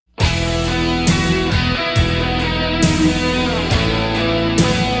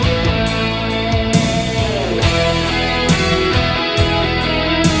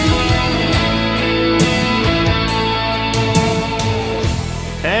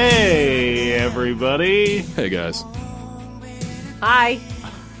everybody. Hey, guys. Hi.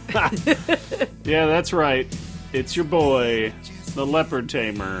 Yeah, that's right. It's your boy, the Leppard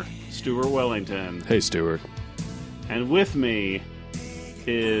Tamer, Stuart Wellington. Hey, Stuart. And with me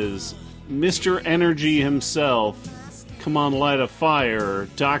is Mr. Energy himself. Come on, light a fire,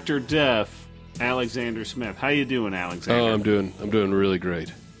 Dr. Def, Alexander Smith. How you doing, Alexander? Oh, I'm doing really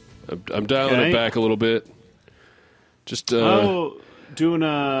great. I'm dialing it back a little bit. Just I'm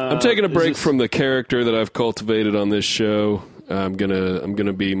taking a break from the character that I've cultivated on this show. I'm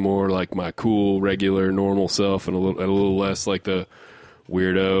gonna be more like my cool, regular, normal self, and a little less like the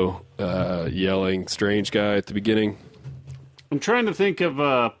weirdo, yelling, strange guy at the beginning. I'm trying to think of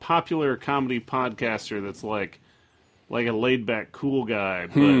a popular comedy podcaster that's like a laid-back, cool guy.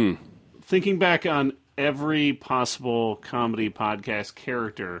 But thinking back on every possible comedy podcast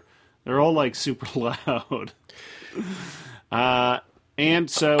character, they're all like super loud. And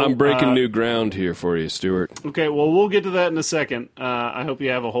so I'm breaking new ground here for you, Stuart. Okay, well, we'll get to that in a second. I hope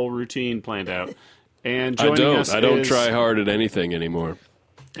you have a whole routine planned out. And joining us I don't try hard at anything anymore.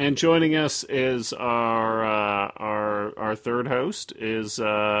 And joining us is our third host is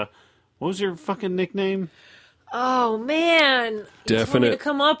what was your fucking nickname? Oh man, you told me to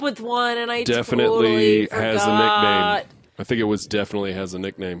come up with one, and I definitely totally forgot. has a nickname. I think it was definitely has a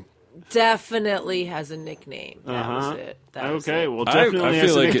nickname. Definitely has a nickname. That was it. Well, definitely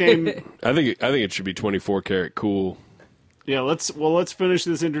has a nickname. I think it should be 24 karat cool. Yeah, let's finish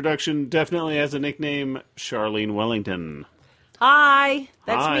this introduction. Definitely has a nickname, Sharlene Wellington. Hi,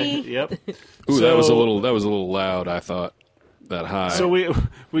 that's me. Yep. Ooh, that was a little loud. I thought that high. So we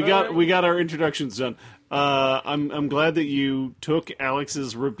got our introductions done. I'm glad that you took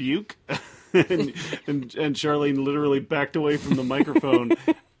Alex's rebuke, and Sharlene literally backed away from the microphone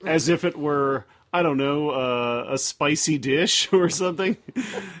as if it were, I don't know, a spicy dish or something.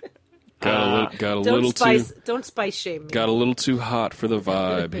 Don't spice shame me. Got a little too hot for the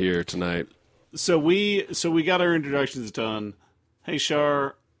vibe here tonight. So we got our introductions done. Hey,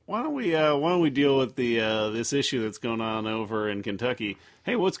 Shar, why don't we deal with this issue that's going on over in Kentucky?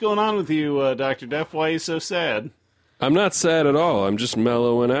 Hey, what's going on with you, Dr. Def? Why are you so sad? I'm not sad at all. I'm just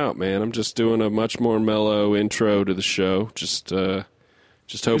mellowing out, man. I'm just doing a much more mellow intro to the show. Just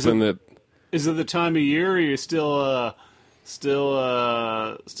hoping that. Is it the time of year? Or are you still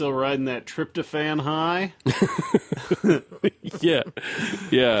riding that tryptophan high? Yeah.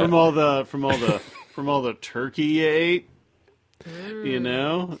 From all the turkey you ate. You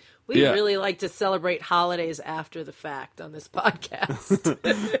know. We really like to celebrate holidays after the fact on this podcast.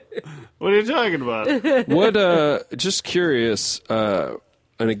 What are you talking about? What? Just curious. And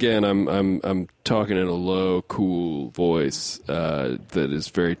again, I'm talking in a low, cool voice that is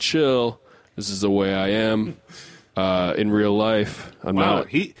very chill. This is the way I am in real life. I'm not.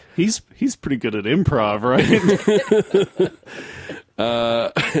 He's pretty good at improv, right?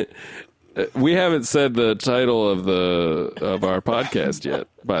 We haven't said the title of our podcast yet,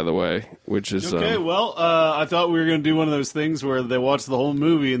 by the way, which is okay. Well, I thought we were going to do one of those things where they watch the whole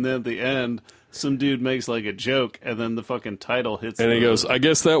movie and then at the end, some dude makes like a joke, and then the fucking title hits. And he goes, "I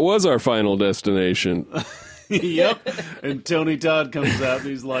guess that was our final destination." Yep. And Tony Todd comes out and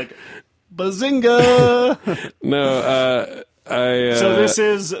he's like, "Bazinga!" No,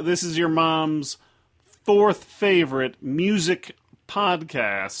 So this is your mom's fourth favorite music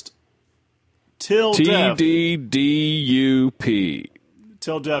podcast. Till Def. TDDUP.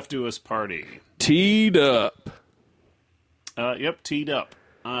 Till Def do us party. Teed up. Yep, teed up.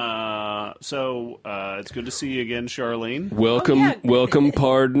 So it's good to see you again, Sharlene. Welcome, welcome,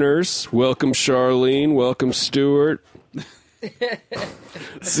 partners. Welcome, Sharlene. Welcome, Stuart.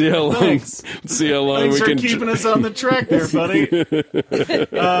 See how long Thanks we for can keeping us on the track there, buddy.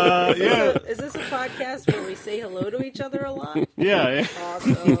 Yeah. Is this a podcast where we say hello to each other a lot? Yeah.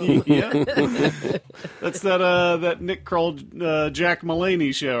 Awesome. Yeah. That's that Nick Kroll, Jack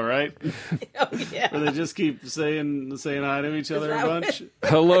Mulaney show, right? Oh, yeah. Where they just keep saying hi to each other a bunch.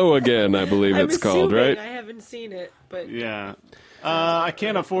 Hello again, I believe it's called, right? I haven't seen it, but Yeah. I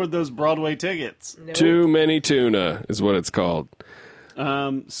can't afford those Broadway tickets. nope. Too many tuna is what it's called.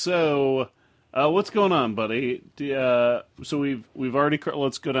 So, what's going on, buddy? So we've already.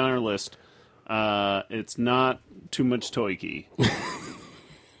 Let's go down our list. It's not too much Toiki.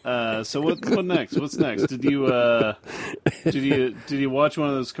 So what next? What's next? Did you watch one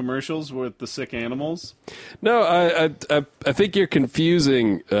of those commercials with the sick animals? No, I think you're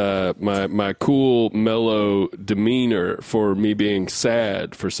confusing my cool, mellow demeanor for me being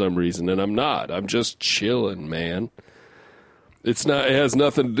sad for some reason, and I'm not. I'm just chilling, man. It's not. It has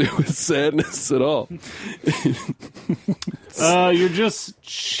nothing to do with sadness at all. You're just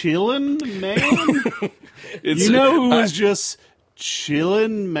chilling, man. It's, you know who was just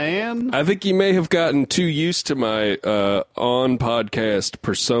chilling, man? I think you may have gotten too used to my on podcast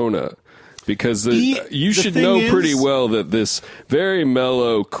persona, because you should know pretty well that this very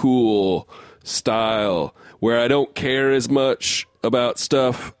mellow, cool style where I don't care as much about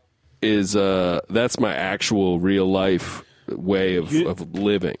stuff is that's my actual real life way of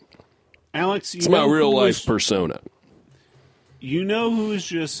living. Alex, it's my real life persona. You know who is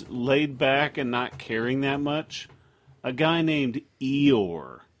just laid back and not caring that much? A guy named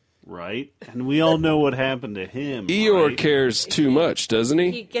Eeyore, right? And we all know what happened to him. Eeyore right? cares too much, doesn't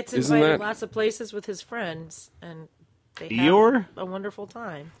he? He gets invited lots of places with his friends, and they Eeyore? have a wonderful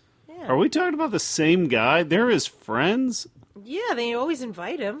time. Yeah. Are we talking about the same guy? They're his friends? Yeah, they always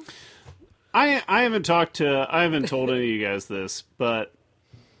invite him. I haven't told any of you guys this, but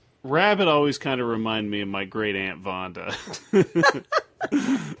Rabbit always kind of remind me of my great aunt Vonda.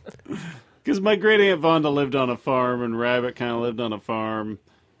 Because my great aunt Vonda lived on a farm and Rabbit kind of lived on a farm.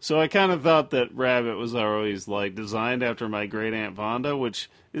 So I kind of thought that Rabbit was always like designed after my great aunt Vonda, which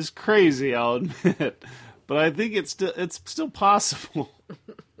is crazy, I'll admit. But I think it's still possible.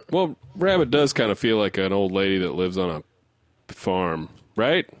 Well, Rabbit does kind of feel like an old lady that lives on a farm,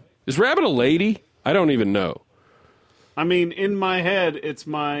 right? Is Rabbit a lady? I don't even know. I mean, in my head, it's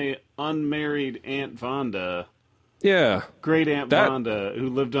my unmarried Aunt Vonda. Yeah. Great Aunt Vonda, who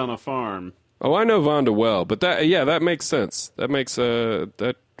lived on a farm. Oh, I know Vonda well, but that makes sense. That makes I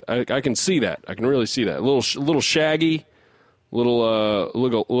can see that. I can really see that. A little shaggy, little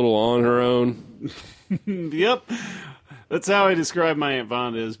on her own. Yep. That's how I describe my Aunt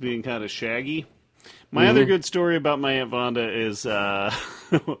Vonda, as being kind of shaggy. My other good story about my Aunt Vonda is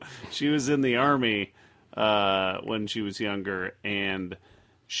she was in the Army when she was younger, and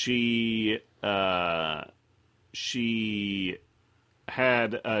she was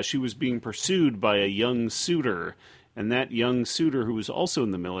being pursued by a young suitor, and that young suitor, who was also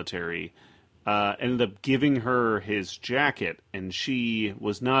in the military, ended up giving her his jacket, and she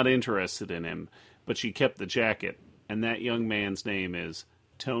was not interested in him, but she kept the jacket, and that young man's name is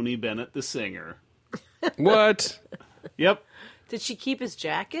Tony Bennett the singer. What? Yep. Did she keep his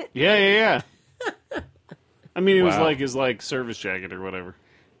jacket? Yeah. I mean, it was like his service jacket or whatever.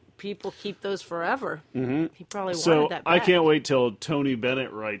 People keep those forever. Mm-hmm. He probably So wanted that back. I can't wait till Tony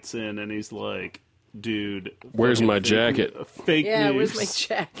Bennett writes in and he's like, dude, where's my jacket? Fake news. Where's my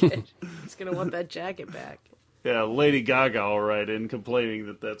jacket? He's going to want that jacket back. Yeah, Lady Gaga will write in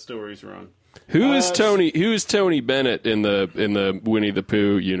complaining that story's wrong. Who is Tony Bennett in the Winnie the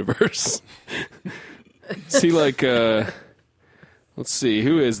Pooh universe? Is he like let's see,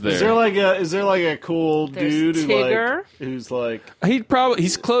 who is there? Is there like a cool dude Tigger. who's like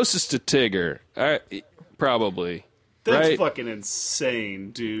he's closest to Tigger. Probably. That's right? fucking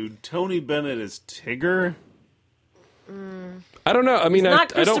insane, dude. Tony Bennett is Tigger? I don't know. I mean, I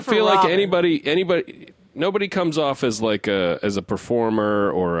don't feel like Robin. anybody nobody comes off as like as a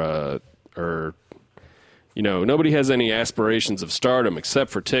performer or nobody has any aspirations of stardom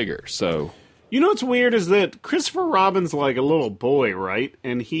except for Tigger. So you know what's weird is that Christopher Robin's like a little boy, right?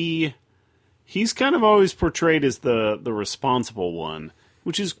 And he's kind of always portrayed as the responsible one,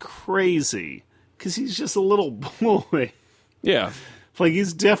 which is crazy because he's just a little boy. Yeah, like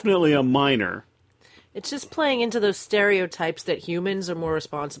he's definitely a minor. It's just playing into those stereotypes that humans are more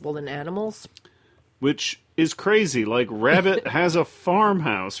responsible than animals. Which is crazy. Like Rabbit has a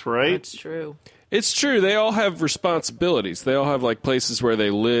farmhouse, right? That's true. it's true. They all have responsibilities. They all have like places where they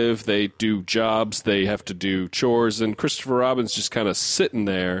live. They do jobs. They have to do chores. And Christopher Robin's just kind of sitting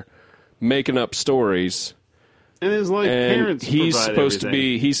there making up stories. And his like parents he's provide supposed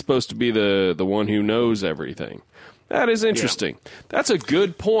everything. he's supposed to be the one who knows everything. That is interesting. Yeah. That's a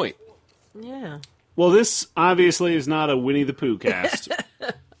good point. Yeah. Well, this obviously is not a Winnie the Pooh cast.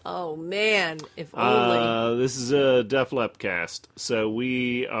 Oh man, if only. This is a Def Leppard cast. So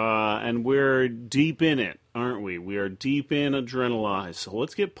we're deep in it, aren't we? We are deep in Adrenalize. So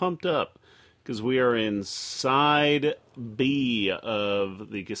let's get pumped up because we are in side B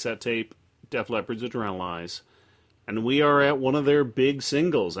of the cassette tape Def Leppard's Adrenalize. And we are at one of their big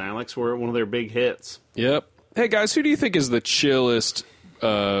singles, Alex. We're at one of their big hits. Yep. Hey, guys, who do you think is the chillest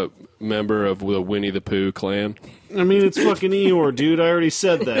member of the Winnie the Pooh clan? I mean, it's fucking Eeyore, dude. I already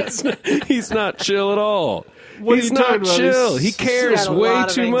said that. He's not chill at all. He's not about? chill. He cares way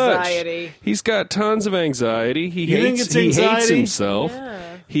too anxiety. much. He's got tons of anxiety. He think hates it's anxiety? himself.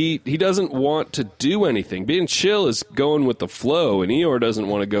 Yeah. he doesn't want to do anything. Being chill is going with the flow, and Eeyore doesn't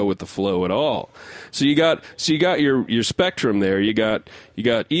want to go with the flow at all. So you got your spectrum there. You got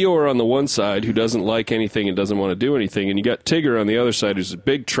Eeyore on the one side who doesn't like anything and doesn't want to do anything, and you got Tigger on the other side who's a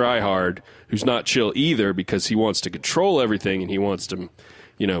big tryhard who's not chill either because he wants to control everything and he wants to,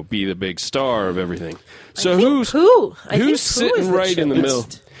 be the big star of everything. So who's sitting right in the middle?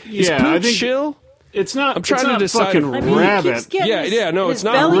 Is Pooh chill? It's not. I'm trying to decide. Fucking Rabbit. It's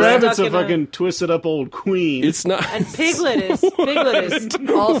not. Rabbit's a fucking twisted up old queen. It's not. And Piglet is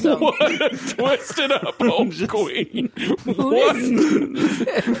also. What a twisted up old queen. What?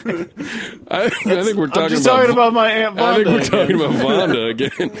 I think we're talking I'm just talking about my Aunt Vonda. I think we're talking about Vonda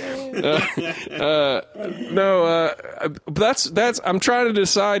again. That's. I'm trying to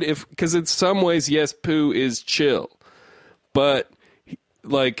decide because in some ways, yes, Pooh is chill, but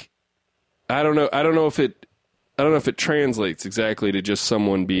like. I don't know if it translates exactly to just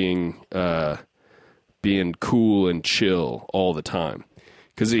someone being cool and chill all the time.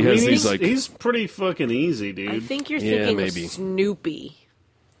 Because he's pretty fucking easy, dude. I think you're thinking maybe. of Snoopy.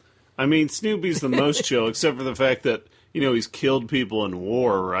 I mean, Snoopy's the most chill, except for the fact that he's killed people in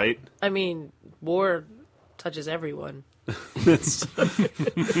war, right? I mean, war touches everyone. That's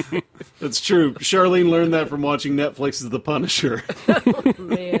true. Charlene learned that from watching Netflix's The Punisher. Oh,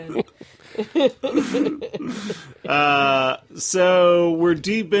 man. So we're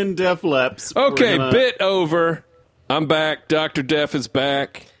deep in Def Leps. Okay, bit over. I'm back. Dr. Def is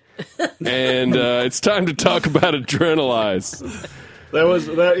back. And it's time to talk about Adrenalize. That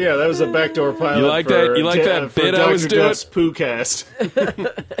was a backdoor pilot. You like that? You like that bit I was doing? Def's Poohcast.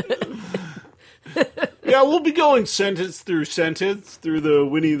 Yeah, we'll be going sentence through the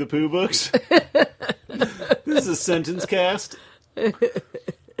Winnie the Pooh books. This is a sentence cast.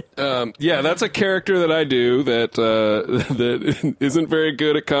 That's a character that I do that isn't very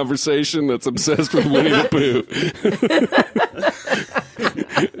good at conversation. That's obsessed with Winnie the Pooh.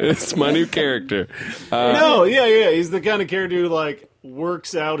 It's my new character. He's the kind of character who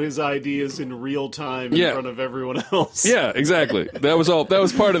works out his ideas in real time in front of everyone else. Yeah, exactly. That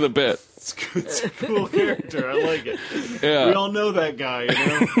was part of the bit. It's a cool character. I like it. Yeah. We all know that guy,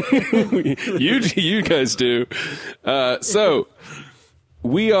 You guys do. So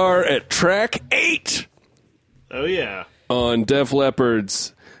we are at track 8. Oh yeah. On Def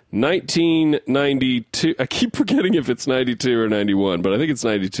Leppard's 1992. I keep forgetting if it's 92 or 91, but I think it's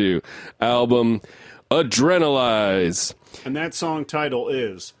 92 album Adrenalize. And that song title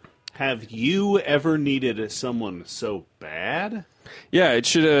is Have You Ever Needed Someone So Bad? Yeah, it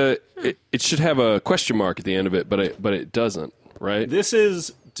should have a question mark at the end of it, but it doesn't, right? This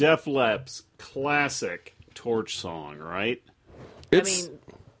is Def Lepp's classic torch song, right? This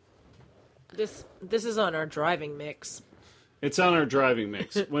is on our driving mix. It's on our driving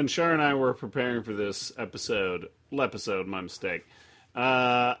mix. When Char and I were preparing for this Leppisode, my mistake.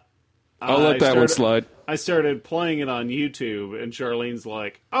 I'll let that one slide. I started playing it on YouTube, and Charlene's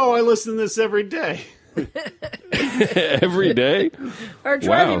like, "Oh, I listen to this every day." Every day? Our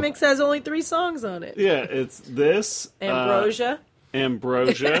driving mix has only 3 songs on it. Yeah, it's this. Ambrosia. I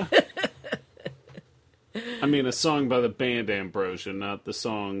mean, a song by the band Ambrosia, not the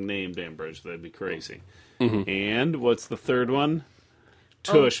song named Ambrosia. That'd be crazy. Mm-hmm. And what's the third one?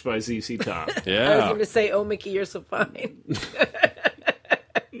 Tush by ZZ Top. Yeah. I was going to say, "Oh, Mickey, you're so fine."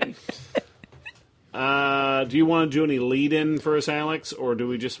 Do you want to do any lead-in for us, Alex, or do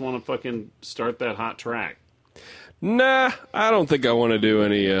we just want to fucking start that hot track? Nah, I don't think I want to do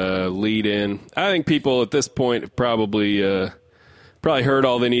any lead-in. I think people at this point have probably heard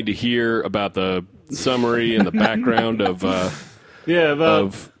all they need to hear about the summary and the background of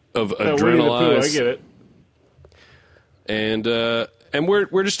Adrenalize. I get it. And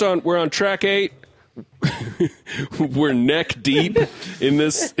we're on track 8. We're neck deep in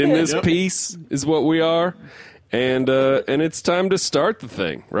this piece is what we are, and it's time to start the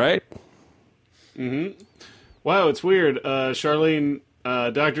thing, right? Mm-hmm. Wow, it's weird. Charlene,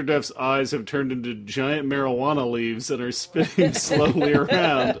 Dr. Def's eyes have turned into giant marijuana leaves and are spinning slowly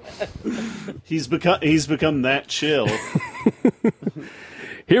around. He's become that chill.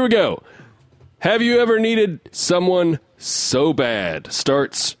 Here we go. Have you ever needed someone so bad?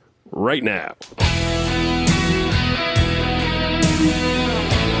 Starts right now.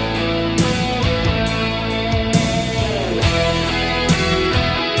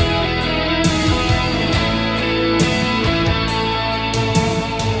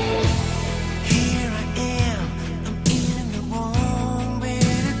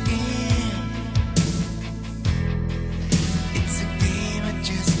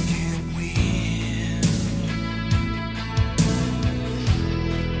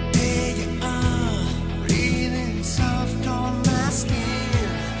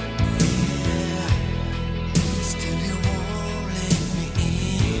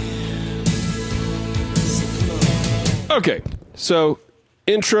 Okay, so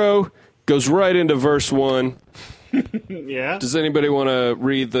intro goes right into verse 1. Yeah. Does anybody want to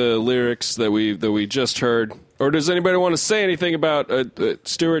read the lyrics that we just heard, or does anybody want to say anything about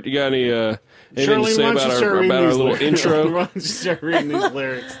Stuart? You got anything Sharlene, to say about our little intro? Why don't you start reading these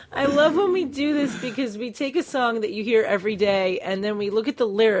lyrics? I love when we do this because we take a song that you hear every day and then we look at the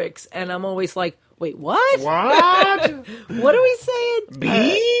lyrics and I'm always like, wait, what? What? What are we saying?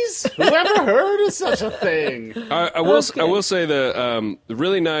 Bees? Whoever heard of such a thing? I will say the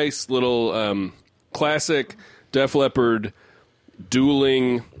really nice little classic Def Leppard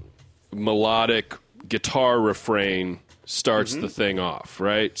dueling melodic guitar refrain starts the thing off,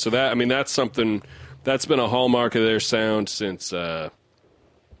 right? So that's something that's been a hallmark of their sound since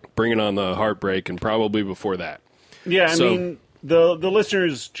Bringing On the Heartbreak and probably before that. Yeah, I mean, the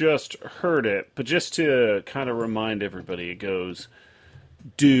listeners just heard it, but just to kind of remind everybody, it goes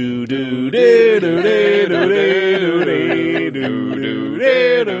do do do do do do do do do do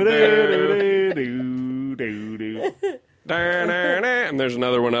do. And there's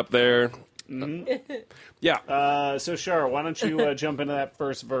another one up there. Yeah. So, Shar, why don't you jump into that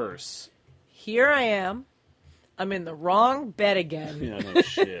first verse? Here I am. I'm in the wrong bed again. Yeah, no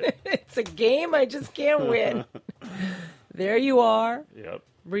shit. It's a game I just can't win. There you are. Yep.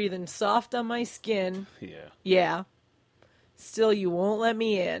 Breathing soft on my skin. Yeah. Yeah. Still, you won't let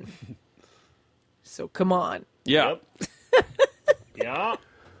me in. So come on. Yeah. Yep. Yeah.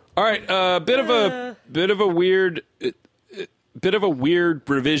 All right. Bit of a weird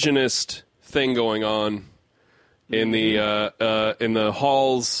revisionist thing going on in the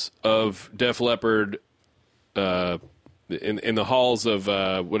halls of Def Leppard, in the halls of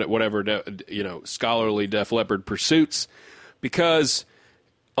whatever scholarly Def Leppard pursuits, because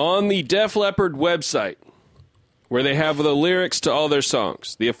on the Def Leppard website, where they have the lyrics to all their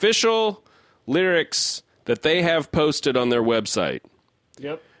songs, the official lyrics that they have posted on their website.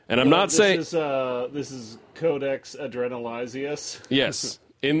 Yep. And I'm not saying this is Codex Adrenalizeus. Yes,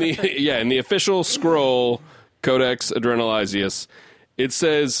 in the official scroll, Codex Adrenalizeus, it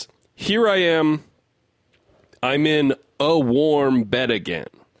says, "Here I am. I'm in a warm bed again."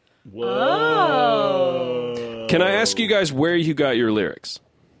 Whoa. Oh. Can I ask you guys where you got your lyrics?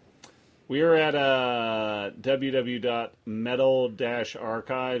 We are at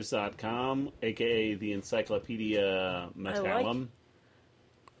www.metal-archives.com, a.k.a. the Encyclopedia Metallum.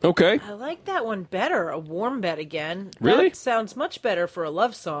 Okay. I like that one better. A warm bed again. Really? That sounds much better for a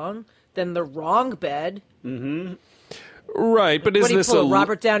love song than the wrong bed. Mm-hmm. Right, but is this a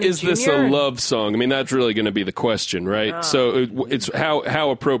Robert Downey is Jr.? this a love song? I mean, that's really going to be the question, right? Oh. So it's how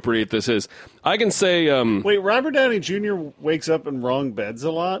appropriate this is. I can say, Wait, Robert Downey Jr. wakes up in wrong beds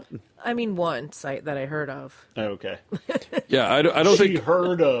a lot? I mean, one site that I heard of. Oh, okay. yeah, I don't She think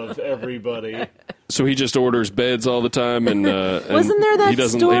heard of everybody. so. He just orders beds all the time, and Wasn't there that he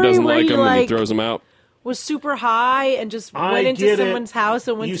doesn't story where like he, them, and he like, throws them out. Was super high and just I went into get it. someone's house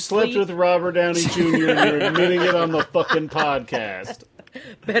and went You to slept sleep? with Robert Downey Jr. and you're admitting it on the fucking podcast.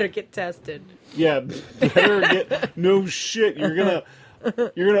 Better get tested. Yeah, better get... No shit, you're gonna...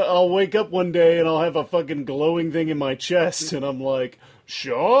 I'll wake up one day and I'll have a fucking glowing thing in my chest and I'm like,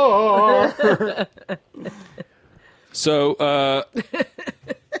 sure. So,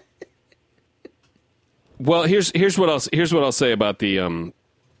 well, here's what I'll say about the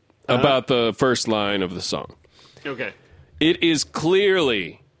first line of the song. Okay. It is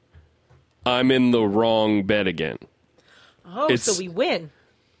clearly, I'm in the wrong bed again. Oh, so we win.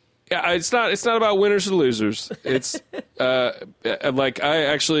 Yeah, it's not about winners or losers. It's like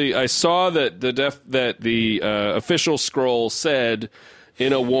I saw that the official scroll said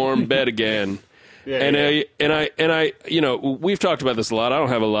in a warm bed again. I we've talked about this a lot. I don't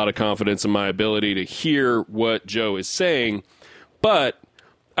have a lot of confidence in my ability to hear what Joe is saying, but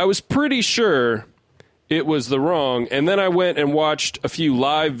I was pretty sure it was the wrong. And then I went and watched a few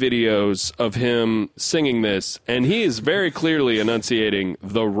live videos of him singing this, and he is very clearly enunciating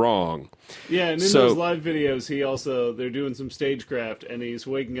the wrong. Yeah, and in those live videos, they're doing some stagecraft, and he's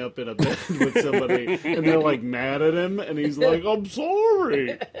waking up in a bed with somebody, and they're like mad at him, and he's like, I'm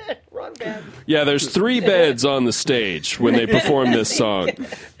sorry. Wrong bed. Yeah, there's 3 beds on the stage when they perform this song,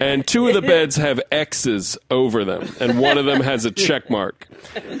 and 2 of the beds have X's over them, and one of them has a check mark.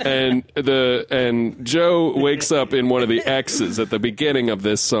 And Joe wakes up in one of the X's at the beginning of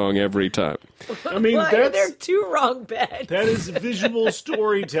this song every time. I mean, Why are there 2 wrong beds? That is visual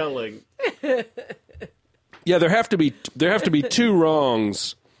storytelling. Yeah, there have to be 2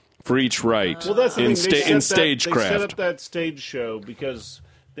 wrongs for each right. Well, that's the in thing. They set stagecraft. up that stage show because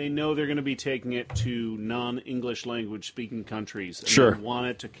they know they're going to be taking it to non-English language speaking countries. And Sure. They want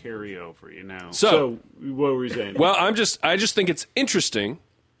it to carry over, you know. So what were you saying? Well, I just think it's interesting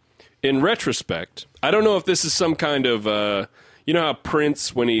in retrospect. I don't know if this is some kind of you know how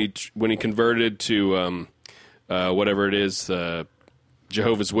Prince when he converted to whatever it is,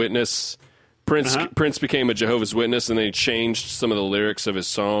 Jehovah's Witness. Prince became a Jehovah's Witness, and then he changed some of the lyrics of his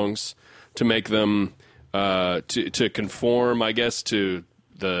songs to make them to conform, I guess, to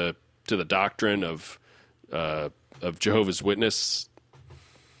the doctrine of Jehovah's Witness,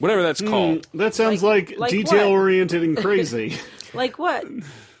 whatever that's called. That sounds like detail-oriented and crazy. Like what?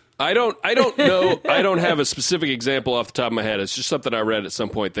 I don't know. I don't have a specific example off the top of my head. It's just something I read at some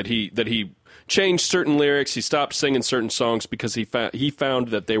point that he changed certain lyrics. He stopped singing certain songs because he found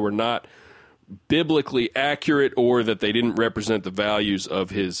that they were not biblically accurate or that they didn't represent the values of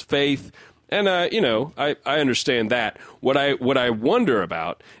his faith. And I understand that. What I wonder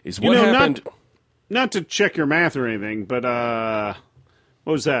about is what happened. Not to check your math or anything, but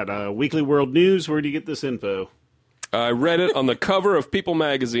what was that? Weekly World News. Where do you get this info? I read it on the cover of People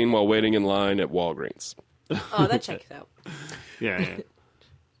magazine while waiting in line at Walgreens. Oh, that checks out. Yeah.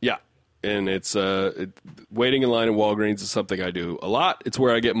 Yeah, and it's waiting in line at Walgreens is something I do a lot. It's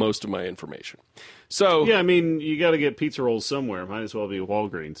where I get most of my information. So yeah, I mean, you got to get pizza rolls somewhere. Might as well be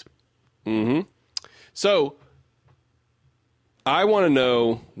Walgreens. Mm-hmm. So I want to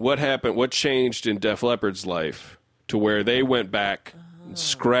know what happened, what changed in Def Leppard's life to where they went back and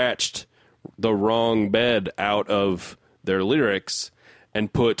scratched the wrong bed out of their lyrics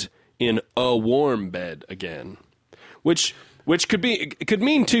and put in a warm bed again, which could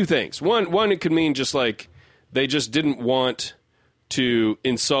mean two things. One, it could mean just like they just didn't want to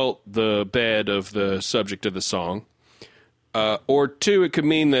insult the bed of the subject of the song. Or two, it could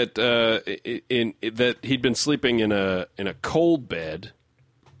mean that that he'd been sleeping in a cold bed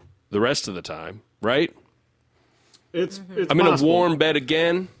the rest of the time, right? It's I'm in possible. a warm bed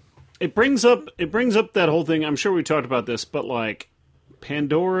again. It brings up that whole thing. I'm sure we talked about this, but like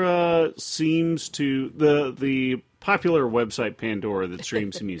Pandora seems to the popular website Pandora that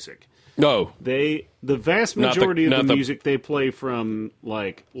streams music. No, the vast majority of the music they play from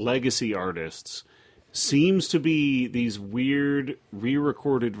like legacy artists seems to be these weird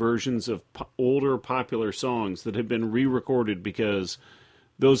re-recorded versions of older popular songs that have been re-recorded because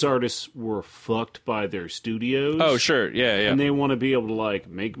those artists were fucked by their studios. Oh, sure. Yeah. And they want to be able to like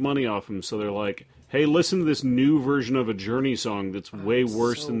make money off them, so they're like, hey, listen to this new version of a Journey song that's way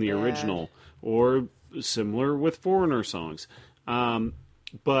worse than the original, or similar with Foreigner songs.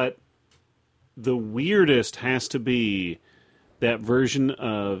 But the weirdest has to be that version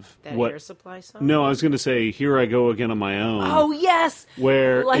of that what? Air Supply song? No, I was going to say "Here I Go Again on My Own." Oh yes,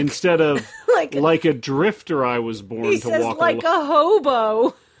 where instead of like a drifter, I was born he to says walk like a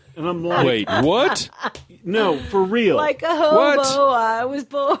hobo. And I'm like, wait, what? No, for real. Like a hobo, What? I was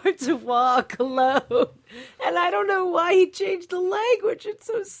born to walk alone. And I don't know why he changed the language. It's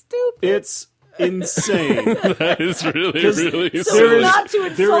so stupid. It's insane. That is really So not to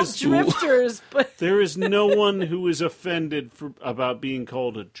insult drifters, but there is no one who is offended about being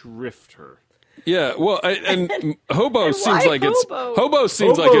called a drifter. Yeah, well, and hobo seems like hobo?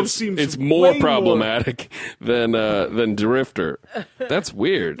 it's more problematic than drifter. That's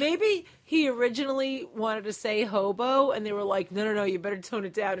weird. maybe he originally wanted to say hobo, and they were like, no, you better tone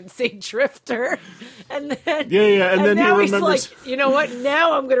it down and say drifter. And then and then now he he's remembers. like, you know what?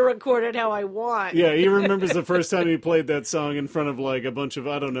 Now I'm going to record it how I want. Yeah, he remembers the first time he played that song in front of like a bunch of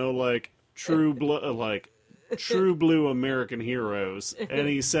like true blue American heroes, and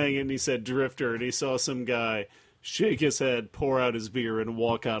he sang it and he said drifter, and he saw some guy shake his head, pour out his beer, and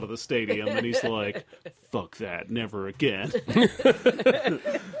walk out of the stadium, and he's like, fuck that, never again.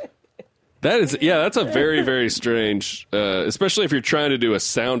 That's a very, very strange, especially if you're trying to do a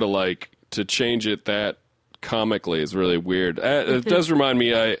sound alike, to change it that comically is really weird. It does remind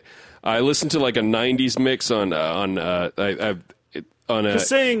me, I listened to like a 90s mix on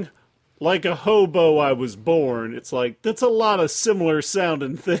saying like a hobo I was born, it's like, that's a lot of similar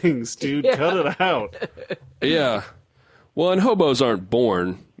sounding things, dude. Yeah. Cut it out. Yeah. Well, and hobos aren't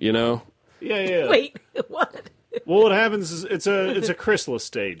born, you know? Yeah. Wait, what? Well, what happens is it's a chrysalis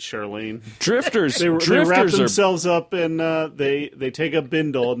stage, Sharlene. Drifters They wrap themselves up in they take a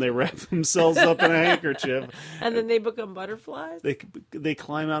bindle and they wrap themselves up in a handkerchief. And then they become butterflies? They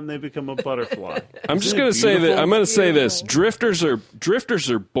climb out and they become a butterfly. I'm just going to say that. I'm going to say this: drifters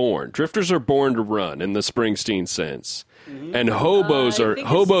are born. Drifters are born to run in the Springsteen sense, and hobos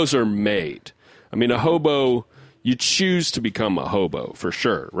are made. I mean, a hobo, you choose to become a hobo for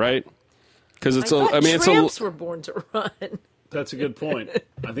sure, right? Because tramps were born to run. That's a good point.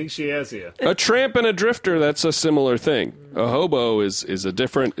 I think she has you. A tramp and a drifter, that's a similar thing. A hobo is a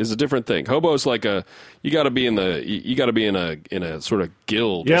different thing. Hobo's like you got to be in a sort of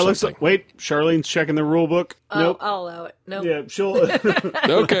guild. Yeah, or something. wait. Charlene's checking the rule book. Nope. I'll allow it. No. Yeah, she'll.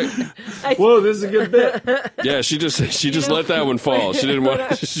 Okay. Whoa, this is a good bit. Yeah, she just let that one fall. She didn't want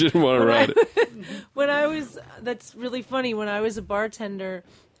to ride it. That's really funny. When I was a bartender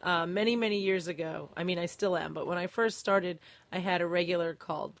many, many years ago, I mean, I still am, but when I first started, I had a regular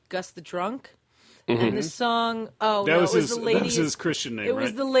called Gus the Drunk. Mm-hmm. And the song, that was his Christian name, It right?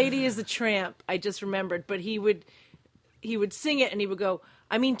 was The Lady is a Tramp, I just remembered. But he would sing it and he would go,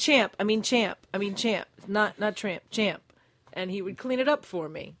 I mean champ, not tramp, champ. And he would clean it up for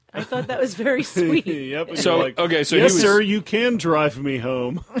me. I thought that was very sweet. Yep. So yes, sir, you can drive me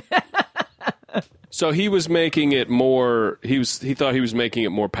home. So he was making it more. He thought he was making it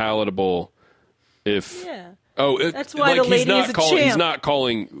more palatable. If that's why the lady is a champ. He's not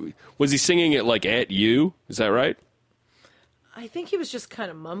calling. Was he singing it like at you? Is that right? I think he was just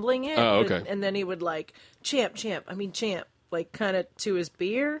kind of mumbling it. Oh, okay. And then he would like champ, like kind of to his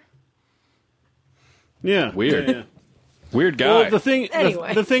beer. Yeah. Weird. Yeah. Weird guy. Well, the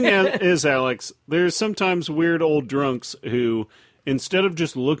thing is, Alex, there's sometimes weird old drunks who, instead of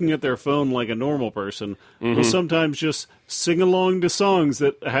just looking at their phone like a normal person, will sometimes just sing along to songs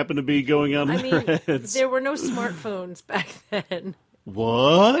that happen to be going on in their heads. There were no smartphones back then.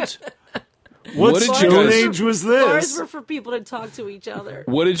 What? What Stone Age was this? Bars were for people to talk to each other.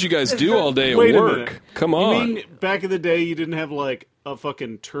 What did you guys do all day at Wait work? a minute. Come on. You mean back in the day you didn't have like a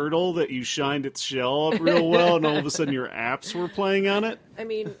fucking turtle that you shined its shell up real well and all of a sudden your apps were playing on it? I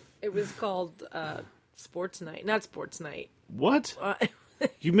mean, it was called Sports Night. Not Sports Night. What?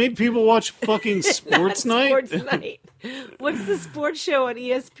 You made people watch fucking Sports Night? Sports Night. What's the sports show on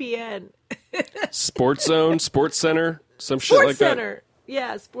ESPN? Sports Zone, Sports Center, some shit Sports like Center. that.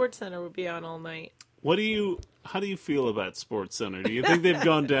 Yeah, Sports Center would be on all night. How do you feel about Sports Center? Do you think they've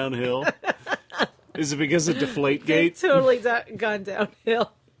gone downhill? Is it because of Deflategate? They've totally gone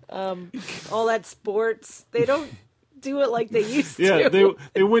downhill. All that sports, they don't do it like they used to. Yeah,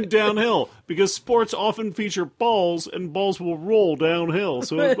 they went downhill because sports often feature balls, and balls will roll downhill,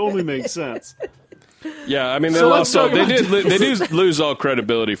 so it only makes sense. Yeah, I mean, they did lose all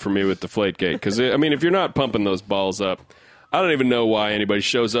credibility for me with Deflategate because I mean, if you're not pumping those balls up, I don't even know why anybody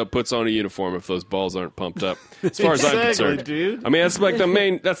shows up, puts on a uniform if those balls aren't pumped up. As far as I'm concerned, dude. I mean, that's like the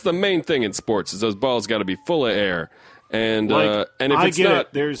main thing in sports is those balls got to be full of air, and if it's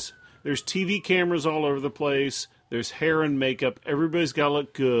not, there's TV cameras all over the place. There's hair and makeup. Everybody's got to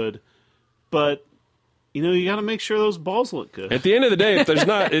look good, but you got to make sure those balls look good. At the end of the day, if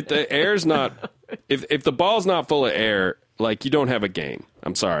the air's not, if the ball's not full of air, like you don't have a game.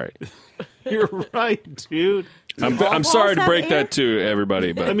 I'm sorry. You're right, dude. I'm sorry to break that to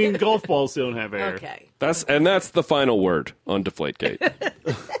everybody, but I mean, golf balls don't have air. Okay. That's the final word on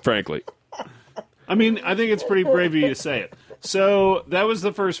Deflategate. Frankly, I mean, I think it's pretty brave of you to say it. So that was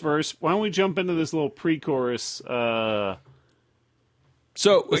the first verse. Why don't we jump into this little pre-chorus? So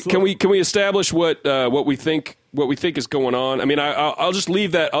can we establish what we think is going on? I mean, I'll just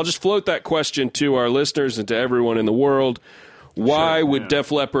leave that. I'll just float that question to our listeners and to everyone in the world. Why would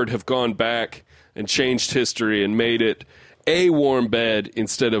Def Leppard have gone back and changed history and made it a warm bed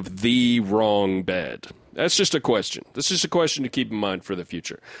instead of the wrong bed? That's just a question. That's just a question to keep in mind for the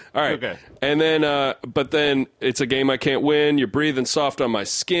future. All right. Okay. And then, but then it's a game I can't win. You're breathing soft on my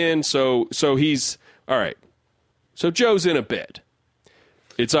skin. So he's all right. So Joe's in a bed.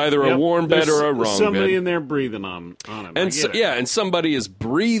 It's either a warm bed or a wrong bed. Somebody in there breathing on him. And and somebody is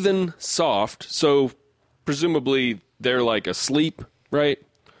breathing soft. So presumably they're like asleep, right?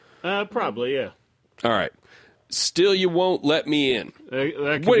 Probably, yeah. All right. Still, you won't let me in.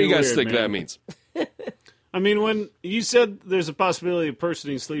 That What do you be guys weird, think man. that means? I mean, when you said there's a possibility the person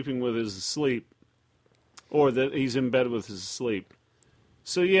he's sleeping with is asleep, or that he's in bed with is asleep.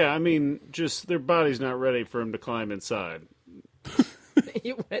 So, yeah, I mean, just their body's not ready for him to climb inside.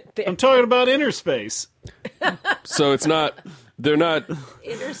 You went there. I'm talking about inner space. So they're not.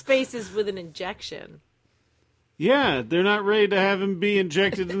 Inner space is with an injection. Yeah, they're not ready to have him be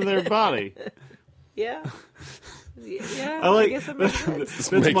injected into their body. Yeah. Yeah, I like guess that makes sense.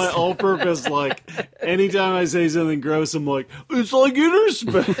 that's my all-purpose. Like, anytime I say something gross, I'm like, it's like inner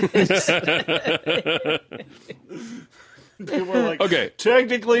space. They were like, Okay.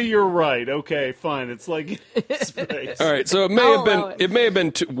 technically you're right. Okay, fine. It's like space. All right, so it may have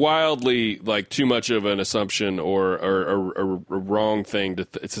been wildly like too much of an assumption or a wrong thing to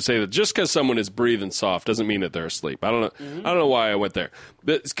say that just because someone is breathing soft doesn't mean that they're asleep. I don't know. I don't know why I went there,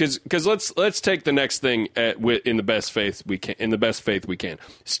 because let's take the next thing in the best faith we can. In the best faith we can.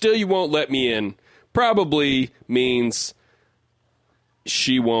 Still, you won't let me in. Probably means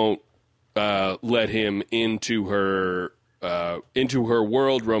she won't let him into her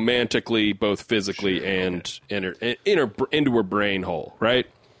world romantically, both physically and into her brain hole, right?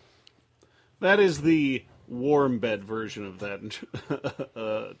 That is the warm bed version of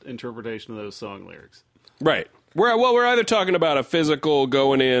that interpretation of those song lyrics. Right. We're either talking about a physical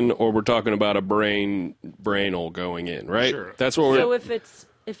going in, or we're talking about a brain hole going in, right? Sure. That's what So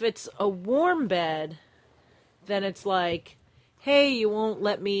if it's a warm bed, then it's like, hey, you won't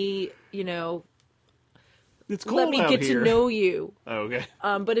let me, It's cold let me out get here. to know you. Oh, okay.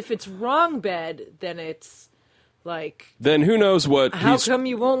 But if it's wrong bed, then it's like, then who knows what how come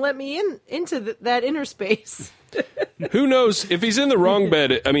you won't let me into that inner space? Who knows if he's in the wrong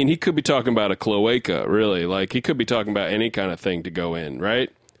bed? I mean, he could be talking about a cloaca, really. Like, he could be talking about any kind of thing to go in, right?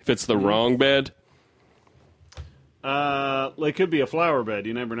 If it's the wrong bed. It could be a flower bed.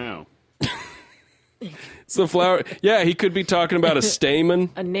 You never know. It's the flower. Yeah, he could be talking about a stamen.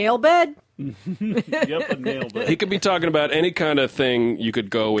 A nail bed? Yep, a nail bed. He could be talking about any kind of thing you could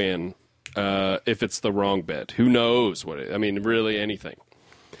go in if it's the wrong bed. Who knows what I mean, really anything.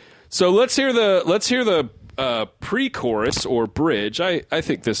 So let's hear the pre-chorus or bridge. I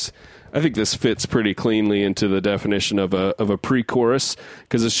think this fits pretty cleanly into the definition of a pre-chorus,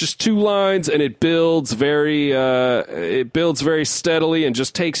 because it's just two lines and it builds very steadily and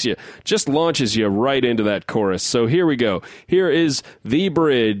just launches you right into that chorus. So here we go. Here is the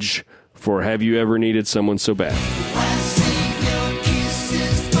bridge for Have You Ever Needed Someone So Bad?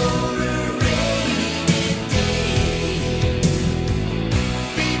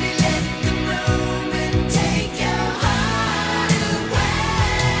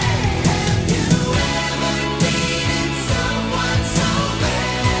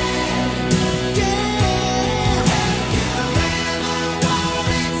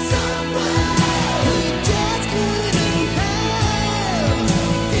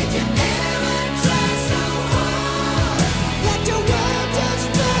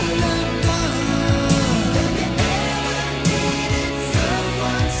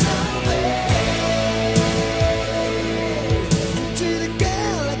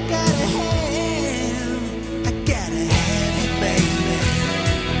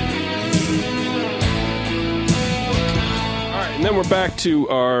 We're back to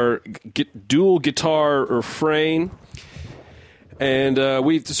our dual guitar refrain, and I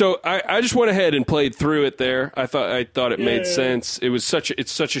just went ahead and played through it there. I thought it made sense. It's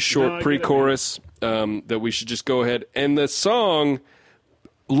such a short pre-chorus that we should just go ahead. And the song,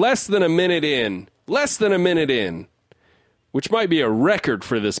 less than a minute in, which might be a record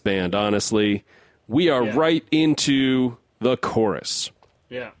for this band, honestly, we are right into the chorus.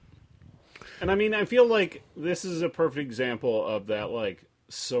 Yeah. And I mean, I feel like this is a perfect example of that, like,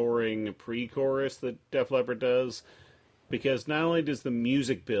 soaring pre-chorus that Def Leppard does, because not only does the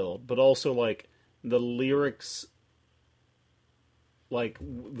music build, but also, like, the lyrics, like,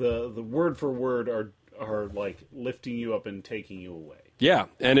 the word for word are like lifting you up and taking you away. Yeah,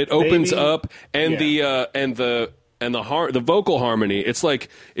 and it opens up, and the vocal harmony. It's like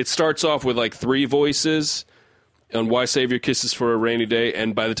it starts off with like three voices on Why Save Your Kisses for a Rainy Day,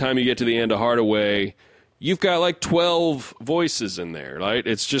 and by the time you get to the end of Hardaway, you've got like 12 voices in there, right?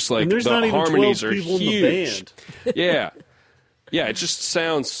 It's just like the harmonies are huge. Yeah. It just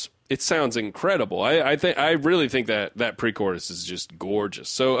sounds incredible. I really think that pre-chorus is just gorgeous.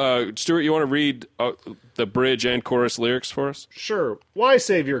 So, Stuart, you want to read the bridge and chorus lyrics for us? Sure. Why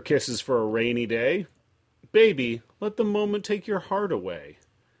save your kisses for a rainy day? Baby, let the moment take your heart away.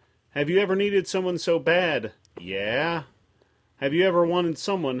 Have you ever needed someone so bad? Yeah. Have you ever wanted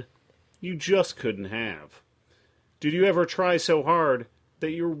someone you just couldn't have? Did you ever try so hard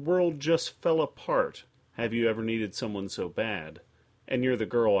that your world just fell apart? Have you ever needed someone so bad? And you're the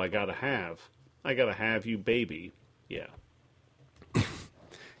girl I gotta have. I gotta have you, baby. Yeah.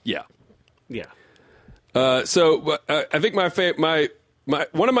 Yeah. Yeah. So I think my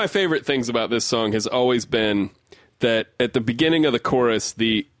one of my favorite things about this song has always been that at the beginning of the chorus,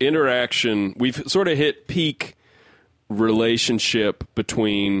 the interaction, we've sort of hit peak relationship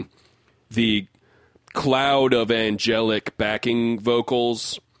between the cloud of angelic backing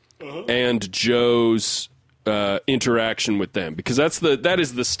vocals and Joe's interaction with them, because that's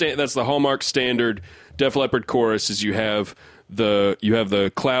the hallmark standard Def Leppard chorus is you have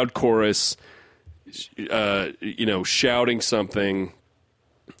the cloud chorus, shouting something,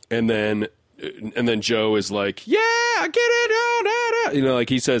 and then Joe is like, yeah, I get it, like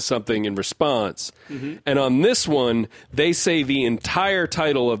he says something in response. Mm-hmm. And on this one, they say the entire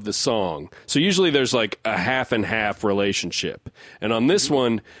title of the song. So usually there's like a half and half relationship. And on this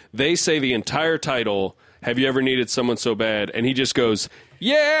one, they say the entire title, Have You Ever Needed Someone So Bad? And he just goes,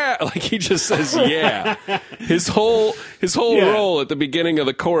 yeah, like he just says, yeah. His whole role at the beginning of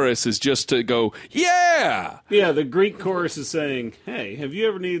the chorus is just to go, yeah. Yeah, the Greek chorus is saying, hey, have you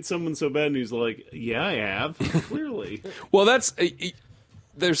ever needed someone so bad? And he's like, yeah, I have, clearly. Well, that's the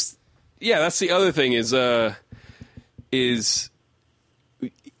other thing is he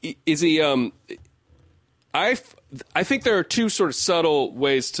I think there are two sort of subtle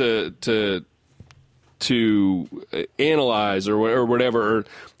ways to analyze or whatever,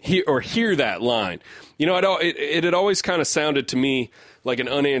 or hear that line. It had always kind of sounded to me like an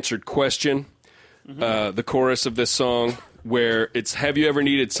unanswered question, the chorus of this song, where it's, have you ever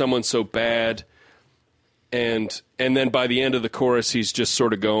needed someone so bad? And then by the end of the chorus, he's just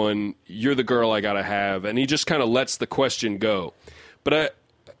sort of going, you're the girl I gotta have. And he just kind of lets the question go. But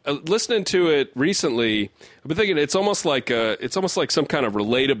listening to it recently, I've been thinking it's almost like some kind of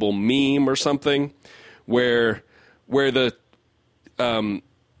relatable meme or something, where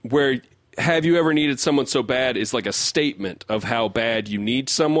have you ever needed someone so bad is like a statement of how bad you need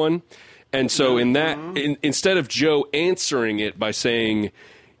someone. And so in that, instead of Joe answering it by saying,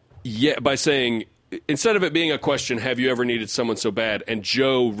 instead of it being a question, have you ever needed someone so bad, and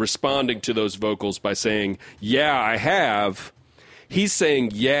Joe responding to those vocals by saying, yeah, I have, he's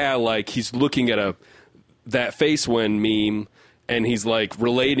saying, yeah, like he's looking at that face when meme, and he's like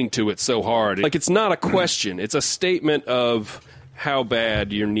relating to it so hard. Like it's not a question. It's a statement of how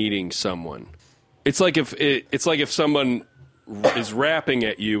bad you're needing someone. It's like if someone is rapping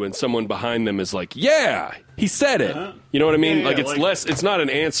at you and someone behind them is like, yeah, he said it. You know what I mean? Yeah, like it's not an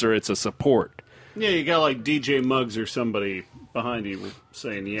answer, it's a support. Yeah, you got like DJ Muggs or somebody behind you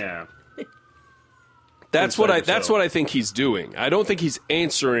saying, yeah. That's what I think he's doing. I don't think he's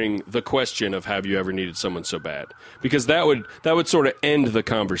answering the question of have you ever needed someone so bad, because that would sort of end the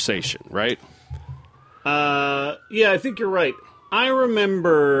conversation, right? Yeah, I think you're right. I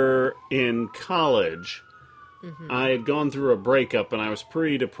remember in college, I had gone through a breakup and I was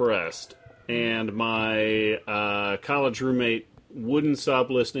pretty depressed, and my college roommate wouldn't stop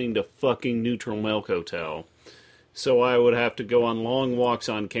listening to fucking Neutral Milk Hotel. So I would have to go on long walks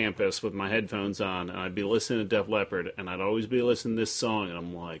on campus with my headphones on, and I'd be listening to Def Leppard, and I'd always be listening to this song, and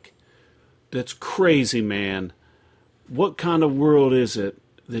I'm like, that's crazy, man. What kind of world is it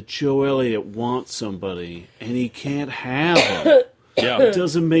that Joe Elliott wants somebody, and he can't have them? Yeah. It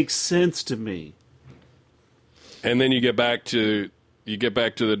doesn't make sense to me. And then you get back to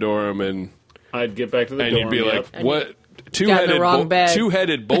the dorm, and I'd get back to the dorm, and you'd be like, what?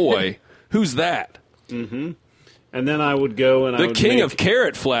 Two-headed boy? Who's that? Mm-hmm. And then I would go and the king of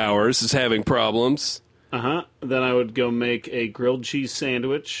carrot flowers is having problems. Then I would go make a grilled cheese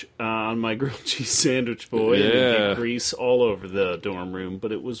sandwich on my grilled cheese sandwich boy. Yeah. And get grease all over the dorm room,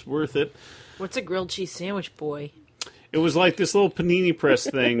 but it was worth it. What's a grilled cheese sandwich boy? It was like this little panini press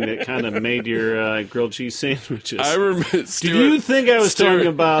thing that kind of made your grilled cheese sandwiches. I remember. Stuart, do you think I was talking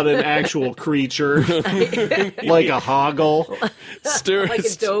about an actual creature, like a hoggle? Stuart, like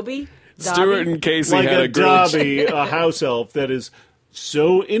a Dobby? Stuart and Casey like had a grilled Dobby, a house elf that is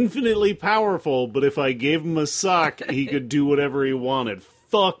so infinitely powerful, but if I gave him a sock, he could do whatever he wanted.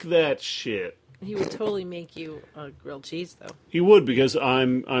 Fuck that shit. He would totally make you a grilled cheese, though. He would, because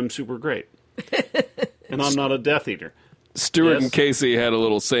I'm super great. And I'm not a Death Eater. Stuart and Casey had a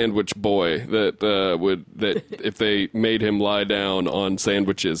little sandwich boy that if they made him lie down on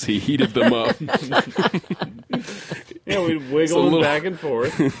sandwiches, he heated them up. Yeah, we'd wiggle him back and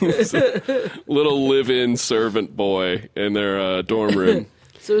forth. Little live-in servant boy in their dorm room.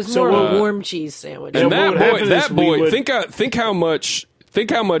 So it was more of a warm cheese sandwich. And that boy, think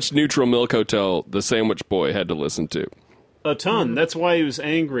how much Neutral Milk Hotel the sandwich boy had to listen to. A ton. That's why he was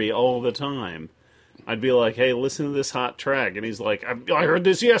angry all the time. I'd be like, hey, listen to this hot track. And he's like, I heard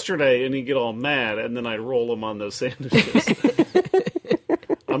this yesterday. And he'd get all mad. And then I'd roll him on those sandwiches.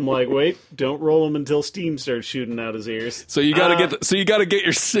 I'm like, wait, don't roll him until steam starts shooting out his ears. So you gotta get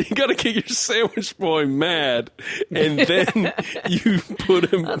your sandwich boy mad, and then you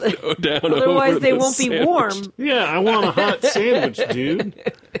put him down. Otherwise, they won't sandwich. Be warm. Yeah, I want a hot sandwich,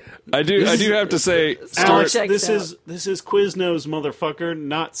 dude. I do have to say, Alex, this is Quiznos, motherfucker,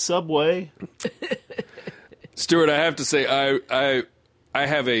 not Subway. Stuart, I have to say, I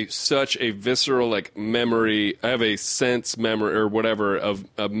have such a visceral like memory. I have a sense memory or whatever of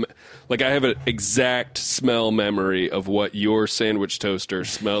like I have an exact smell memory of what your sandwich toaster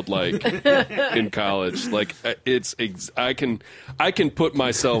smelled like in college. Like I can put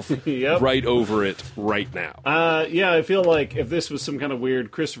myself right over it right now. Yeah, I feel like if this was some kind of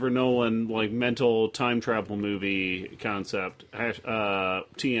weird Christopher Nolan like mental time travel movie concept,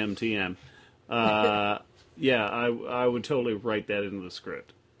 TM. Yeah, I would totally write that into the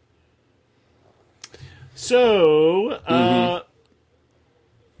script. So,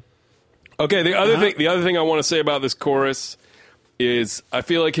 okay. The other thing I want to say about this chorus is I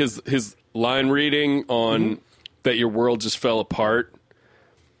feel like his line reading on that your world just fell apart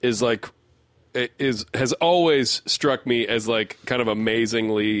has always struck me as like kind of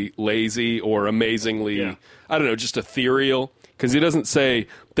amazingly lazy or amazingly I don't know, just ethereal. Because he doesn't say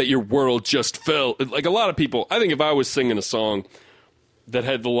that your world just fell. Like a lot of people, I think if I was singing a song that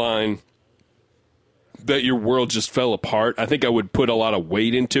had the line that your world just fell apart, I think I would put a lot of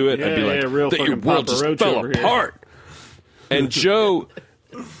weight into it. I'd be like, that your world just fell apart. And Joe...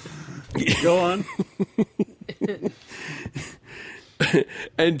 Go on.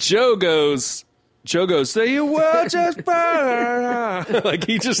 And Joe goes, "Say your world just fell." Like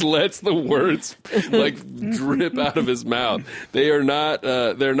he just lets the words like drip out of his mouth. They're not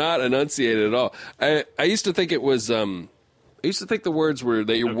enunciated at all. I used to think it was. I used to think the words were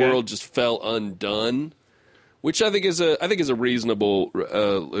that your world just fell undone, which I think is a reasonable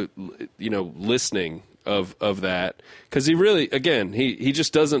listening of that, because he really he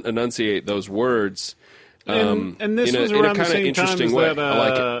just doesn't enunciate those words. And this was around the same time as way. that. I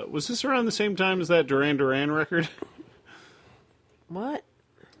like it. Was this around the same time as that Duran Duran record? What?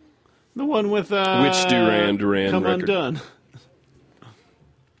 The one with which Duran Come record? Undone.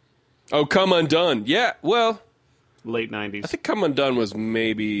 Oh, Come Undone. Yeah, well, late 90s. I think Come Undone was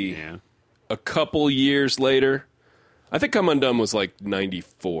maybe a couple years later. I think Come Undone was like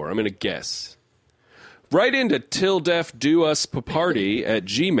 94. I'm going to guess. Write into @Ppardcast at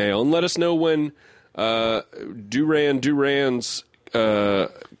Gmail and let us know when Duran's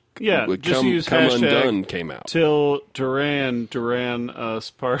just use Come hashtag Undone came out. Till Duran us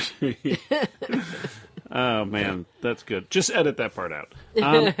party. Oh man, that's good. Just edit that part out.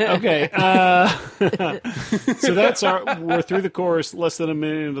 Okay, so that's we're through the chorus, less than a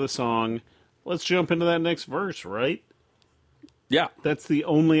minute into the song. Let's jump into that next verse, right? Yeah, that's the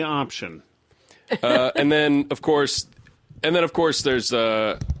only option. And then of course there's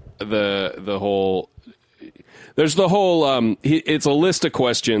the whole. There's the whole. It's a list of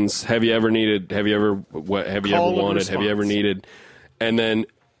questions. Have you ever needed? Have you ever? What have you ever wanted? Response. Have you ever needed? And then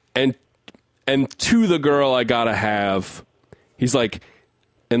and to the girl I gotta have. He's like,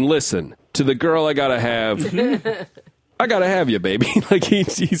 and listen to the girl I gotta have. I gotta have you, baby. Like he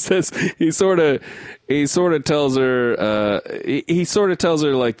says, he sort of tells her. He sort of tells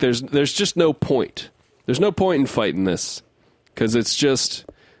her like there's just no point. There's no point in fighting this because it's just.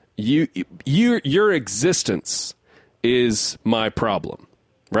 Your existence is my problem,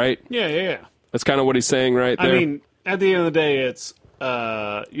 right? Yeah. That's kind of what he's saying right there. I mean, at the end of the day, it's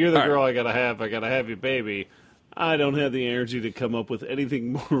you're the girl I gotta have you, baby. I don't have the energy to come up with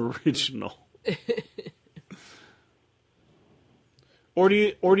anything more original. Or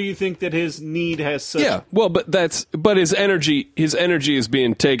do you think that his need has such? Well, but his energy is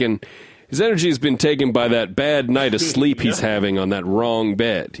being taken. His energy has been taken by that bad night of sleep he's having on that wrong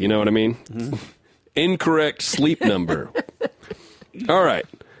bed. You know what I mean? Mm-hmm. Incorrect sleep number. All right.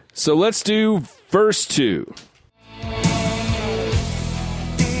 So let's do verse 2.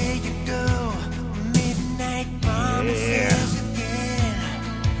 There you go, midnight promises again.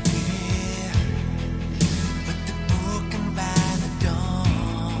 Yeah. But they're broken by the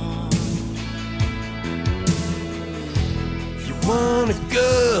dawn. You wanna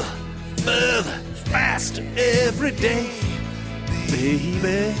go further, faster every day,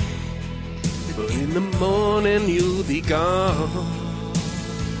 baby. But in the morning you'll be gone,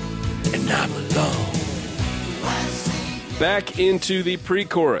 and I'm alone. Back into the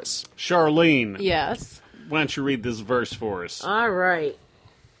pre-chorus. Sharlene. Yes. Why don't you read this verse for us? All right.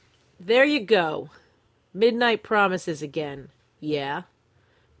 There you go. Midnight promises again. Yeah.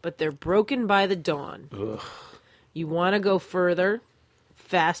 But they're broken by the dawn. Ugh. You want to go further,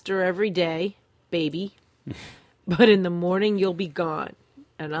 faster every day, baby. But in the morning you'll be gone,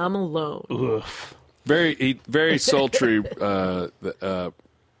 and I'm alone. Ugh. Very sultry.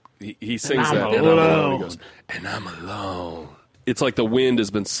 He sings and that. I'm And I'm alone. alone. He goes, and I'm alone. It's like the wind has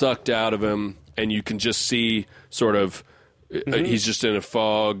been sucked out of him, and you can just see sort of He's just in a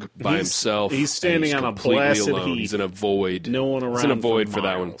fog by himself. He's standing on a completely blasted alone. heath. He's in a void. No one around. He's in a void for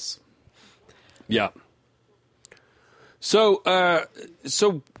that one. Yeah. So,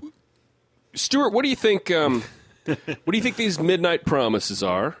 Stuart, what do you think? What do you think these midnight promises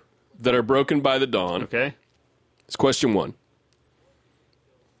are that are broken by the dawn? Okay. It's question 1.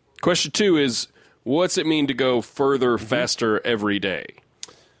 Question 2 is, what's it mean to go further, faster every day?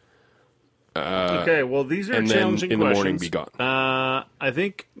 Okay, well, these are and challenging then in questions. the morning be gone.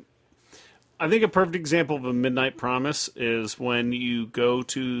 I think a perfect example of a midnight promise is when you go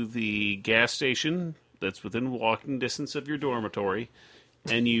to the gas station that's within walking distance of your dormitory,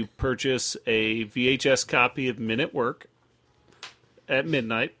 and you purchase a VHS copy of Men at Work at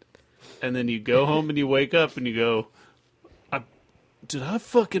midnight, and then you go home and you wake up and you go, did I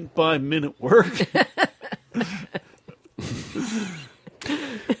fucking buy Men at Work?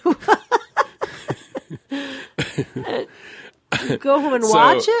 You go home and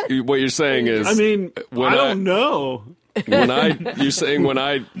watch it? What you're saying is, I mean, I don't know. You're saying when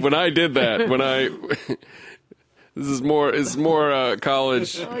I did that, this is more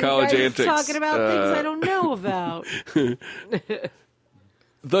college You guys antics. are talking about things I don't know about.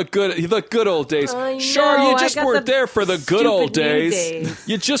 The good old days. I know, Sure, you just I got weren't the there for the good old stupid new days. days.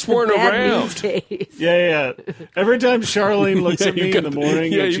 You just weren't Bad around. new days. Yeah. Every time Charlene looks at me in the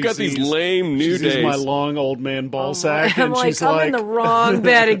morning, Yeah, and you she got these sees- lame new she sees days. my long old man ball sack, I'm and like, she's I'm like, in the wrong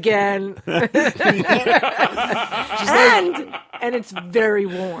bed again. And it's very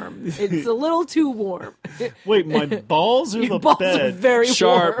warm. It's a little too warm. "Wait, my balls or Your the balls are bed?" very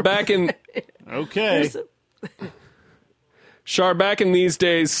Sharp warm. back in Okay, back in these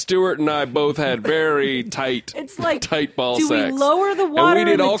days, Stuart and I both had very tight, It's like, tight ball do sacks. we lower the water and we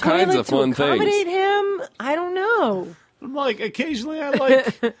did in the all kinds toilet of fun to accommodate things. him? I don't know. I'm like, occasionally I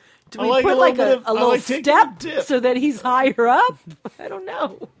like. Do I we like put a like little bit of- a I little like taking a step dip. so that he's higher up? I don't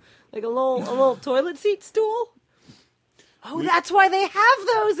know. Like a little toilet seat stool? Oh, that's why they have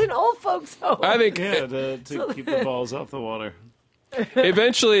those in old folks' homes. I think Yeah, to keep the balls off the water.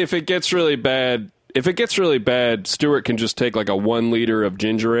 eventually, if it gets really bad, Stuart can just take like a 1 liter of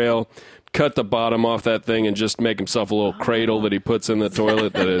ginger ale, cut the bottom off that thing, and just make himself a little cradle that he puts in the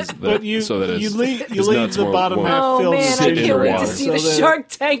toilet. But you leave the bottom won't half Oh filled man, with I ginger can't wait to water. see so the that- Shark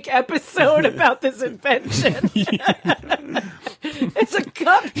Tank episode about this invention. It's a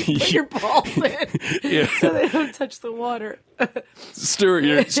cup you put your balls in Yeah. so they don't touch the water. Stuart,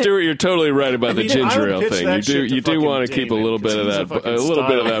 you're totally right about the I ginger would ale pitch thing. that shit to You do fucking want to keep a Damon, little bit of 'cause that, he's a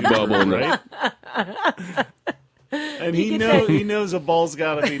fucking bubble in there. right? And he get he knows a ball's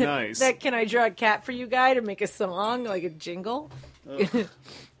got to be nice. That Can I Draw a Cat for You guy to make a song, like a jingle?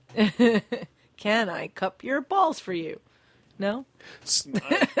 Can I cup your balls for you? No?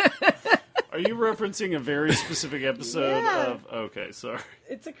 Are you referencing a very specific episode Yeah. of? Okay, sorry.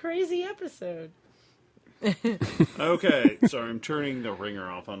 It's a crazy episode. Okay, sorry. I'm turning the ringer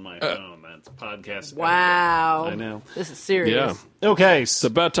off on my phone. That's podcast. Wow. I know. This is serious. Yeah. Okay, It's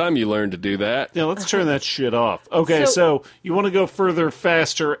about time you learned to do that. yeah, let's turn that shit off. Okay, so you want to go further,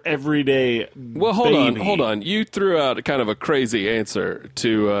 faster, every day. Well, hold on. You threw out kind of a crazy answer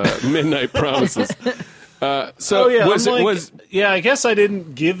to Midnight Promises. So Oh yeah, was yeah. I guess I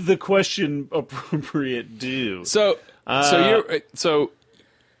didn't give the question appropriate due.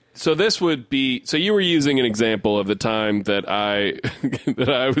 So this would be, so you were using an example of the time that I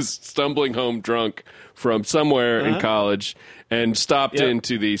was stumbling home drunk from somewhere in college and stopped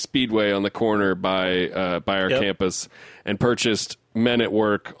into the Speedway on the corner by our campus and purchased Men at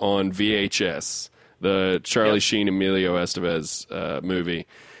Work on VHS, the Charlie Sheen Emilio Estevez movie.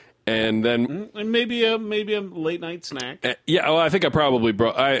 And then And maybe a late night snack. well, I think I probably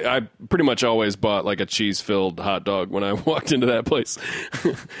brought. I pretty much always bought like a cheese-filled hot dog when I walked into that place.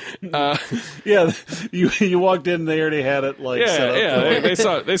 Yeah, you walked in, they already had it like set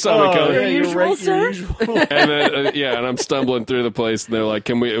up. They saw me coming. Your usual, sir? And then, and I'm stumbling through the place, and they're like,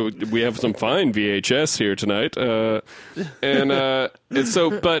 "Can we have some fine VHS here tonight?" And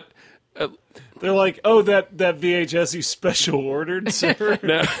so, but. They're like, "Oh, that VHS you special ordered, sir."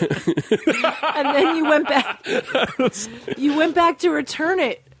 Now, And then you went back. You went back to return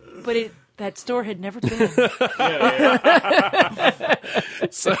it, but that store had never been.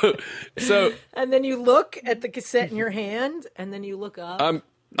 so And then you look at the cassette in your hand, and then you look up.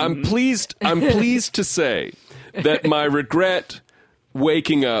 I'm pleased to say that my regret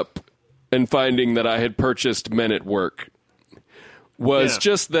waking up and finding that I had purchased Men at Work was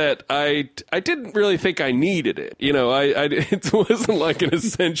just that I didn't really think I needed it. You know, it wasn't like an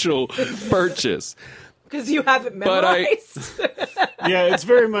essential purchase. Because you have it But memorized. Yeah, it's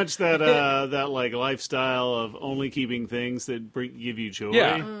very much that that like lifestyle of only keeping things that give you joy.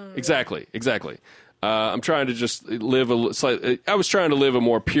 Yeah, exactly. I'm trying to just live I was trying to live a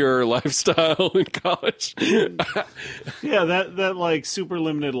more pure lifestyle in college. Yeah, that like super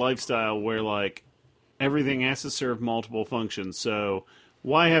limited lifestyle where like everything has to serve multiple functions. So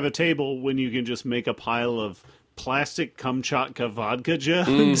why have a table when you can just make a pile of plastic Kamchatka vodka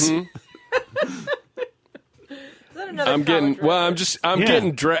jugs? Mm-hmm. I'm getting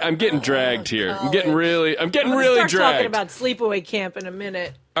dragged here. I'm getting really I'm dragged. talking about sleepaway camp in a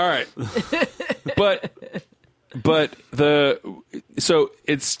minute. All right, but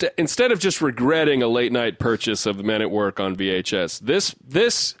instead of just regretting a late night purchase of the Men at Work on VHS,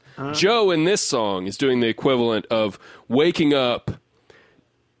 this Joe in this song is doing the equivalent of waking up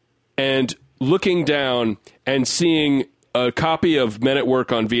and looking down and seeing a copy of Men at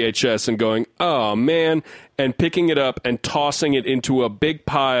Work on VHS and going, oh man, and picking it up and tossing it into a big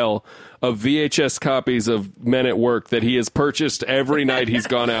pile of VHS copies of Men at Work that he has purchased every night he's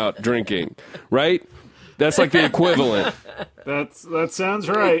gone out drinking, right? That's like the equivalent. That sounds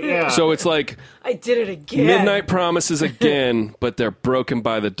right, yeah. So it's like I did it again. midnight promises again, but they're broken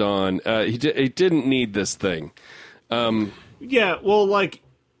by the dawn. He didn't need this thing. Yeah, well, like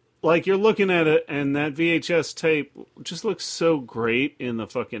you're looking at it, and that VHS tape just looks so great in the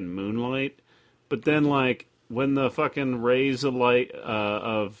fucking moonlight. But then, like, when the fucking rays of light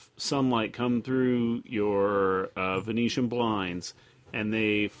of sunlight come through your Venetian blinds, and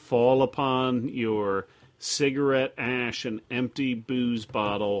they fall upon your cigarette ash and empty booze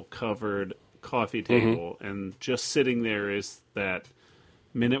bottle covered coffee table, and just sitting there is that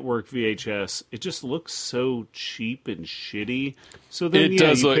Men at Work VHS. It just looks so cheap and shitty. So then It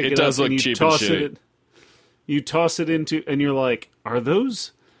does look cheap and shitty. You toss it into, and you're like, are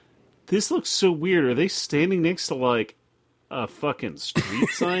those? This looks so weird. Are they standing next to like a fucking street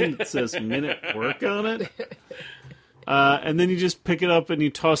sign that says Men at Work on it? And then you just pick it up and you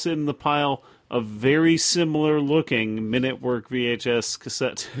toss it in the pile of very similar looking Men at Work VHS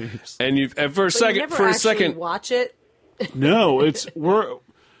cassette tapes. And for a second, watch it. No,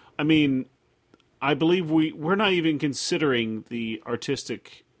 I believe we're not even considering the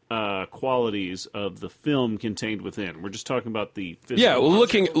artistic qualities of the film contained within. We're just talking about the physical. Yeah, well,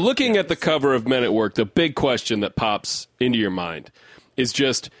 looking at the cover of Men at Work, the big question that pops into your mind is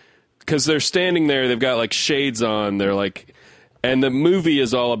just because they're standing there, they've got like shades on, they're like, and the movie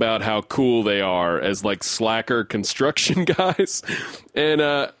is all about how cool they are as like slacker construction guys, and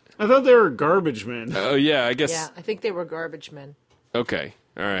I thought they were garbage men. Oh yeah, I guess. Yeah, I think they were garbage men. Okay,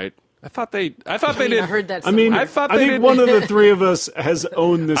 all right. I thought they did. I heard that somewhere. I think one of the three of us has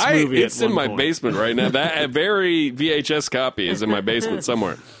owned this movie. It's in my basement right now. That very VHS copy is in my basement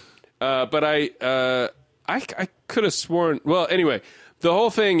somewhere. But I could have sworn. Well, anyway, the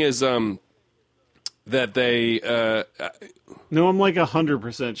whole thing is that they. No, I'm like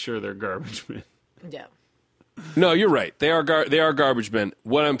 100% sure they're garbage men. Yeah. No, you're right. They are garbage men.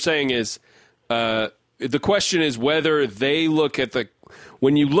 What I'm saying is, the question is whether they look at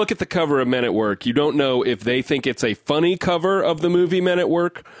when you look at the cover of Men at Work, you don't know if they think it's a funny cover of the movie Men at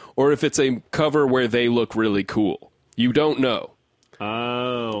Work or if it's a cover where they look really cool. You don't know.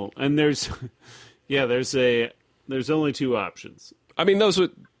 Oh, and there's only two options. I mean,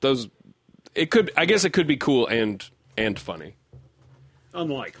 it could be cool and funny.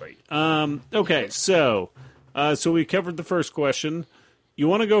 Unlikely. Okay, so we covered the first question. You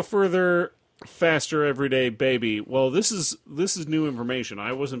want to go further, faster, everyday baby? Well, this is new information.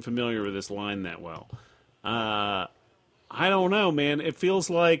 I wasn't familiar with this line that well. I don't know, man. It feels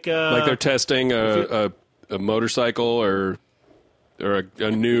like they're testing a motorcycle or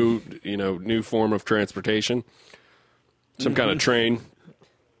a new form of transportation, some kind of train.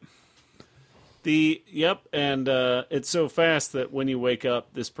 And it's so fast that when you wake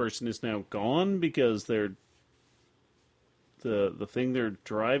up, this person is now gone because the thing they're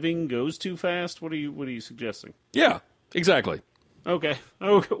driving goes too fast. What are you suggesting? Yeah, exactly. Okay.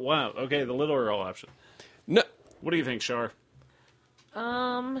 Oh, wow. Okay, the literal option. No. What do you think, Shar?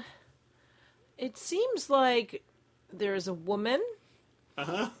 It seems like there's a woman,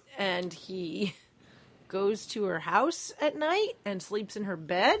 Uh-huh. and he goes to her house at night and sleeps in her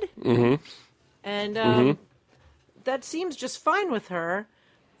bed. Mm-hmm. And that seems just fine with her.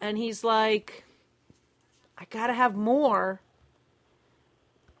 And he's like, I gotta have more.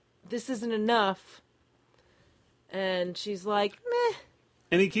 This isn't enough. And she's like, meh.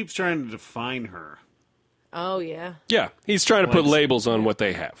 And he keeps trying to define her. Oh, yeah. Yeah, he's trying to put labels on what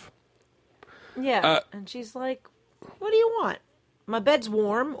they have. Yeah. And she's like, what do you want? My bed's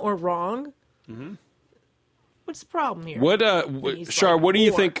warm or wrong. Mm-hmm. What's the problem here? What, he's Char? like, what do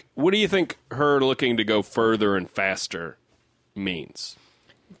you "Or." think? What do you think her looking to go further and faster means?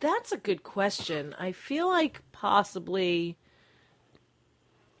 That's a good question. I feel like possibly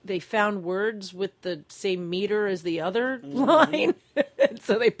they found words with the same meter as the other line,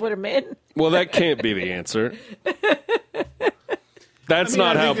 so they put them in. Well, that can't be the answer. That's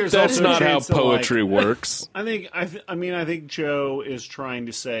not how also poetry works. I think Joe is trying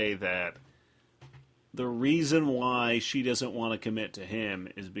to say that the reason why she doesn't want to commit to him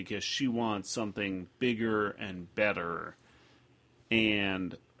is because she wants something bigger and better.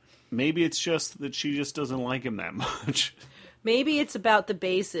 And maybe it's just that she just doesn't like him that much. Maybe it's about the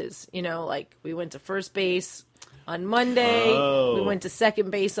bases. Like we went to first base on Monday. Oh. We went to second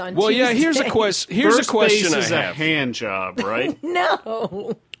base on Well, Tuesday. yeah. Here's a question. Here's First a question base is I a have. hand job, right?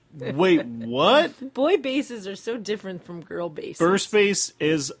 No. Wait, what? Boy bases are so different from girl bases. First base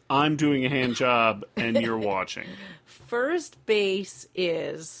is I'm doing a hand job and you're watching. First base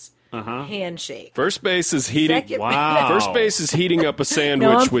is handshake. First base is heating. Second- Wow. First base is heating up a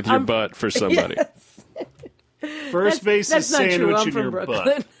sandwich with your butt for somebody. First base is That's not true. sandwich I'm in from your Brooklyn.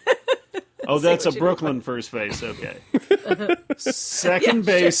 butt. Oh, that's a Sandwich in your Brooklyn first base. Okay. Second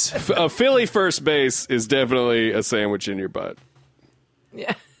base. A Philly first base is definitely a sandwich in your butt.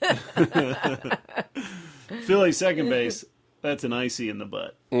 Yeah. Philly second base. That's an icy in the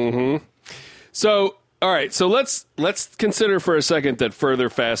butt. So, all right. So let's consider for a second that further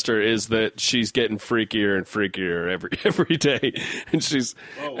faster is that she's getting freakier and freakier every day, and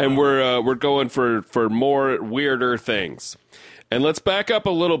and we're going for more weirder things. And let's back up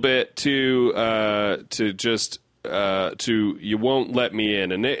a little bit to you won't let me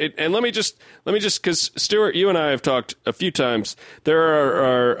in, and let me just because Stuart, you and I have talked a few times. There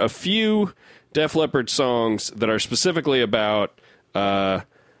are a few Def Leppard songs that are specifically about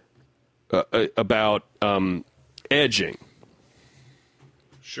edging.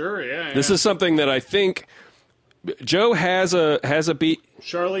 Sure, yeah. This is something that I think Joe has a beat.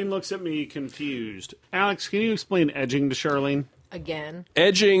 Charlene looks at me confused. Alex, can you explain edging to Charlene? Again.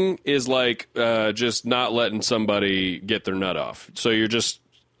 Edging is like just not letting somebody get their nut off. So you're just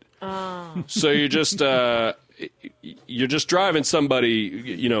you're just driving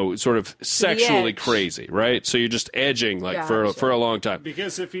somebody, sort of sexually edge. crazy, right? So you're just edging for a long time.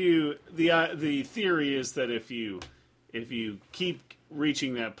 Because if you the theory is that if you keep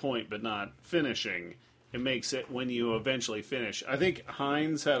reaching that point but not finishing, it makes it when you eventually finish. I think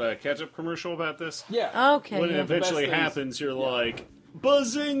Heinz had a ketchup commercial about this. Yeah. Okay. When it yeah. eventually happens, you're like,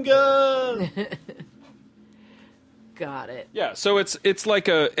 Bazinga! Got it. Yeah, so it's like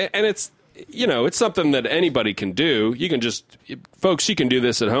it's something that anybody can do. You can folks, you can do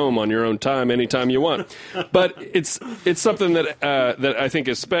this at home on your own time, anytime you want. But it's something that I think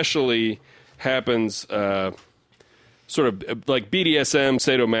especially happens, sort of like BDSM,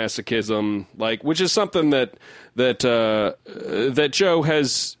 sadomasochism, which is something that Joe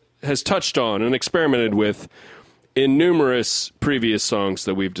has touched on and experimented with in numerous previous songs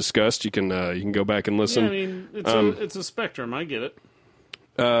that we've discussed. You can go back and listen. Yeah, I mean, it's a spectrum. I get it.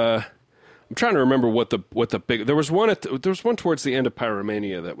 I'm trying to remember what the big. There was one towards the end of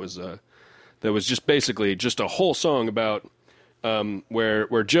Pyromania that was just basically just a whole song about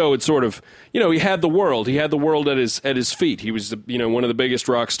where Joe had sort of, he had the world at his feet. He was one of the biggest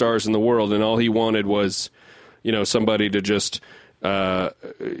rock stars in the world, and all he wanted was somebody to just to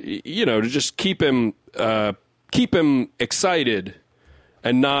just keep him excited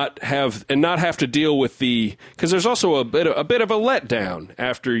and not have to deal with because there's also a bit of a letdown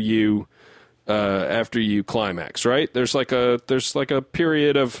after you climax, right? There's like a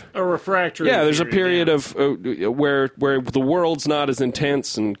period of A refractory. yeah. There's a period, period of where the world's not as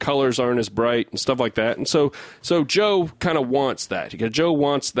intense and colors aren't as bright and stuff like that. And so Joe kind of wants that. Joe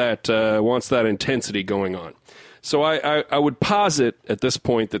wants that intensity going on. So I would posit at this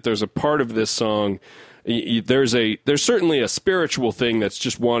point that there's a part of this song. There's certainly a spiritual thing that's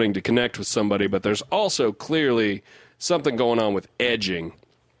just wanting to connect with somebody, but there's also clearly something going on with edging.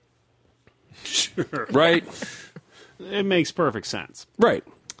 Sure. Right? It makes perfect sense. Right.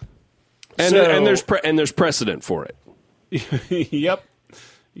 And there's precedent for it. Yep.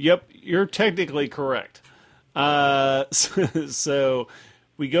 You're technically correct. So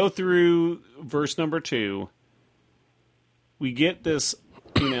we go through verse number 2. We get this,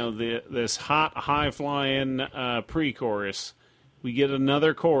 this hot, high-flying pre-chorus. We get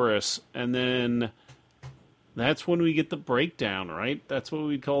another chorus, and then that's when we get the breakdown, right? That's what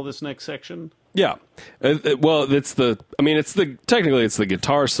we'd call this next section? Yeah. Well, technically it's the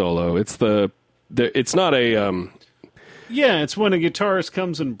guitar solo. It's not a, Yeah, it's when a guitarist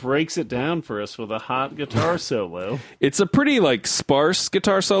comes and breaks it down for us with a hot guitar solo. It's a pretty like sparse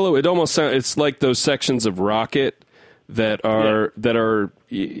guitar solo. It almost sounds, it's like those sections of Rocket that are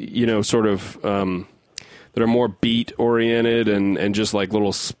you know, sort of that are more beat oriented and just like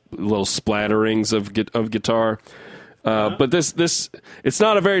little splatterings of guitar. But this it's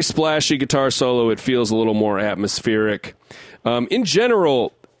not a very splashy guitar solo. It feels a little more atmospheric. In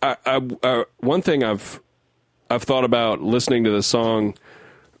general, one thing I've thought about listening to the song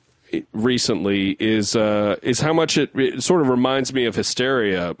recently is how much it sort of reminds me of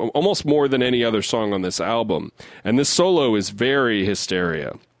Hysteria, almost more than any other song on this album. And this solo is very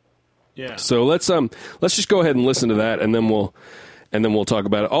Hysteria. Yeah. So let's just go ahead and listen to that, and then we'll talk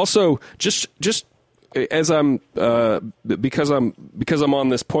about it. Also, just as I'm because I'm on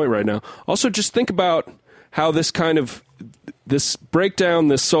this point right now. Also, just think about how this kind of this breakdown,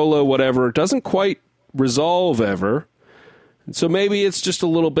 this solo, whatever, doesn't quite resolve ever. So maybe it's just a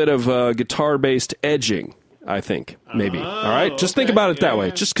little bit of guitar-based edging, I think, maybe. All right? Just think about it that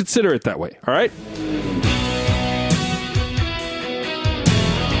way. Just consider it that way. All right?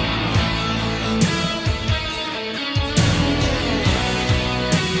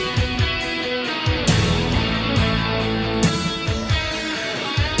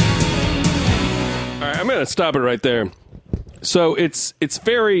 All right, I'm going to stop it right there. So it's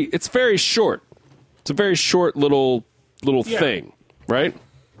very short. It's a very short little thing, right?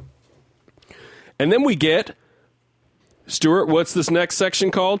 And then we get Stuart. What's this next section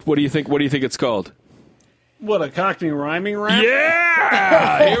called? What do you think it's called? What, a Cockney rhyming rap?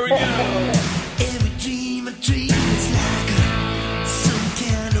 Yeah! Here we go. Every dream I dream is like some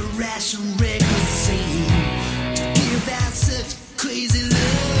kind of rational reckless scene. To give out such crazy love,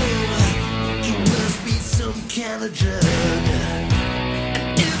 it must be some kind of drug.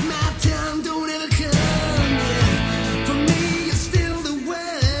 And if my time don't ever come, for me you're still the one.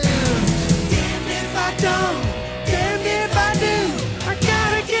 Damn if I don't, damn if I do, I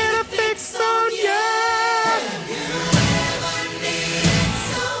gotta get a fix on you.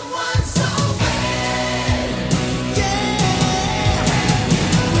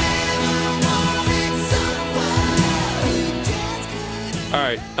 All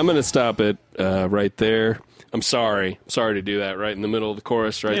right, I'm going to stop it right there. I'm sorry to do that right in the middle of the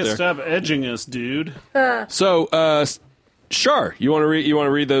chorus right there. Stop edging us, dude. So, Shar, you want to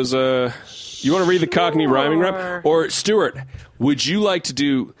read those? You want to read the Cockney rhyming rap, or Stuart? Would you like to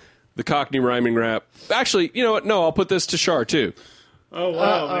do the Cockney rhyming rap? Actually, you know what? No, I'll put this to Shar too. Oh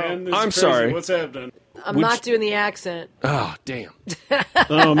wow, man! This I'm is crazy. sorry. What's happening? I'm not doing the accent. Oh, damn.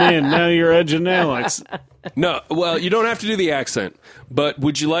 Oh man, now you're edging Alex. No, well, you don't have to do the accent, but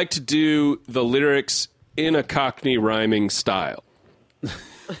would you like to do the lyrics in a Cockney rhyming style?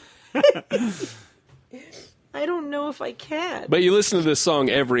 I don't know if I can. But you listen to this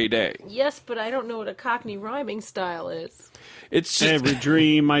song every day. Yes, but I don't know what a Cockney rhyming style is. It's just Every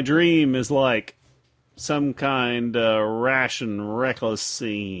dream I dream is like some kind of rash and reckless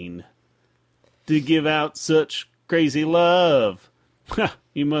scene. To give out such crazy love,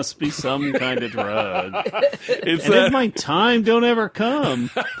 you must be some kind of drug. it's And if my time don't ever come,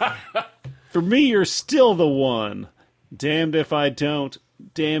 for me you're still the one. Damned if I don't,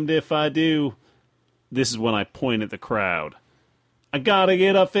 damned if I do. This is when I point at the crowd. I gotta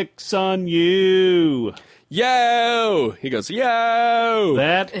get a fix on you. yo. He goes, yo.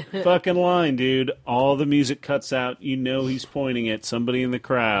 That fucking line, dude. All the music cuts out. You know he's pointing at somebody in the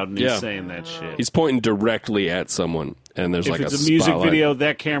crowd and he's saying that shit. He's pointing directly at someone, and there's If like it's a music spotlight. video,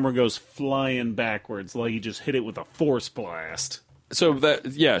 that camera goes flying backwards like he just hit it with a force blast. So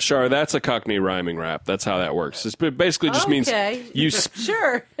Shar, that's a Cockney rhyming rap. That's how that works. It basically just means you.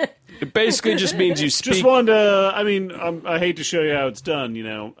 Sure. It basically just means you speak. Just wanted to, I mean, I hate to show you how it's done, you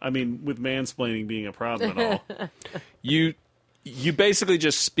know. I mean, with mansplaining being a problem and all. You basically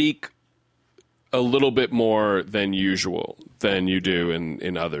just speak a little bit more than usual than you do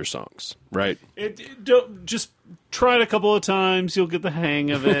in other songs, right? Don't just try it a couple of times. You'll get the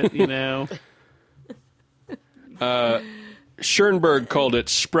hang of it, you know. Schoenberg called it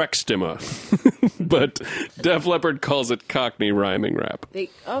Sprechstimme, but Def Leppard calls it Cockney rhyming rap. They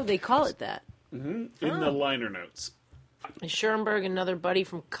call it that. In the liner notes. Is Schoenberg another buddy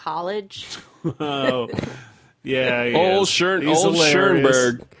from college? Oh, yeah. He Old is. He's hilarious.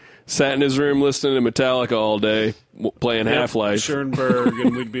 Schoenberg sat in his room listening to Metallica all day, playing Half-Life. Schoenberg,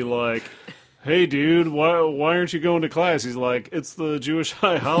 and we'd be like, hey, dude, why aren't you going to class? He's like, it's the Jewish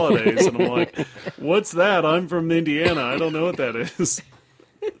high holidays. And I'm like, what's that? I'm from Indiana. I don't know what that is.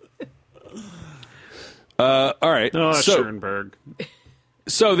 All right. No, so, Schoenberg.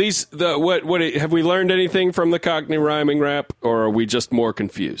 So what have we learned anything from the Cockney rhyming rap, or are we just more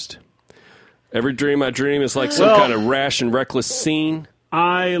confused? Every dream I dream is like some kind of rash and reckless scene.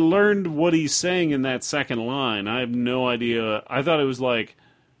 I learned what he's saying in that second line. I have no idea. I thought it was like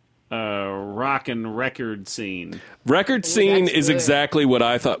rock and record scene. Record scene is good. exactly what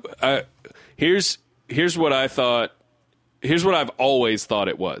I thought. Here's what I thought. Here's what I've always thought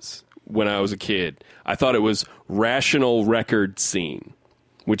it was when I was a kid. I thought it was rational record scene,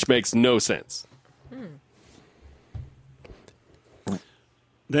 which makes no sense.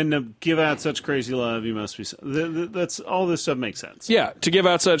 Then to give out such crazy love, you must be. That's all this stuff makes sense. Yeah, to give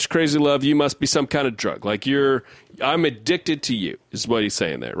out such crazy love, you must be some kind of drug. Like I'm addicted to you, is what he's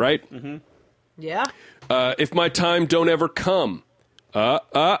saying there, right? Mm-hmm. Yeah. If my time don't ever come. I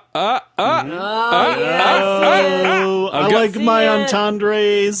like my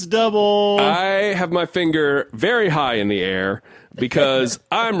entendres double. I have my finger very high in the air because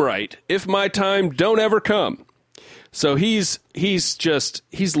I'm right. If my time don't ever come. So he's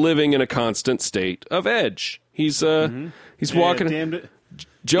living in a constant state of edge. He's walking.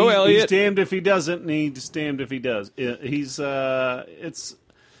 Joe Elliott. He's damned if he doesn't, and he's damned if he does. It's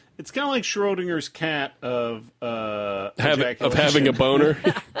kind of like Schrodinger's cat of having a boner.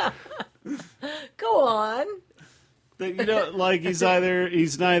 Go on. Like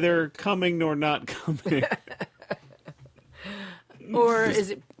he's neither coming nor not coming. Or is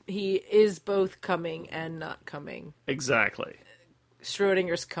it he is both coming and not coming? Exactly.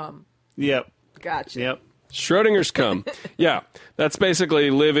 Schrodinger's come. Yep. Gotcha. Yep. Schrodinger's come. Yeah, that's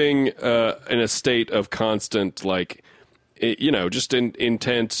basically living in a state of constant, like, just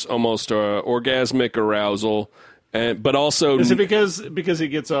intense, almost orgasmic arousal, but also. Is it because he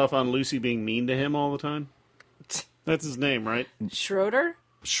gets off on Lucy being mean to him all the time? That's his name, right? Schroeder?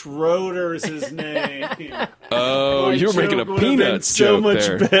 Schroeder is his name. Oh, you were making a Peanuts joke much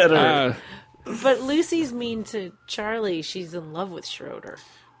there. Better. But Lucy's mean to Charlie. She's in love with Schroeder.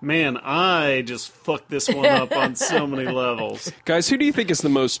 Man, I just fucked this one up on so many levels. Guys, who do you think is the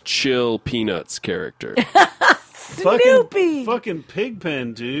most chill Peanuts character? Snoopy! Fucking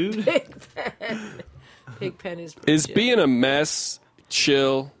Pigpen, dude. Pigpen is Is chill. being a mess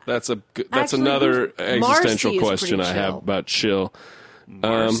chill? That's Actually, another existential Marcy is question pretty I have chill. about chill.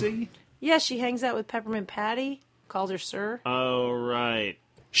 Marcy? Yeah, she hangs out with Peppermint Patty. Calls her sir. Oh, right.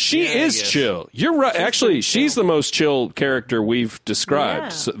 She Yeah, I is guess. chill. You're right. Actually, pretty she's chill. the most chill character we've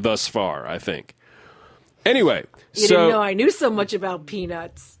described thus far, I think. Anyway, You didn't know I knew so much about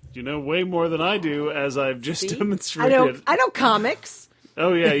Peanuts. You know way more than I do, as I've just See? demonstrated. I know comics.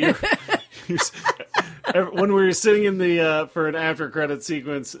 Oh, yeah. When we were sitting in the for an after credit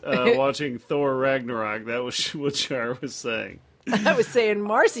sequence watching Thor Ragnarok, that was what Char was saying. I was saying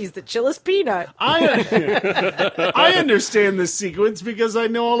Marcy's the chillest peanut. I understand this sequence because I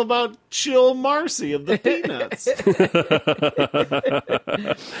know all about Chill Marcy of the Peanuts.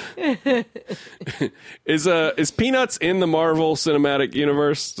 Is Peanuts in the Marvel Cinematic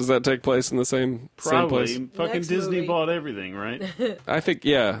Universe? Does that take place in the same Probably. place? Fucking Next Disney movie. bought everything, right? I think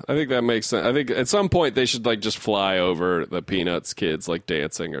that makes sense. I think at some point they should just fly over the Peanuts kids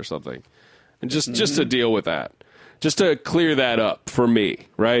dancing or something, and just to deal with that. Just to clear that up for me,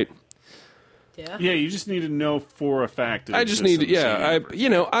 right? Yeah. Yeah, you just need to know for a fact. I just need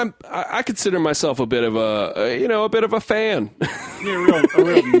to, I consider myself a bit of a fan. You're a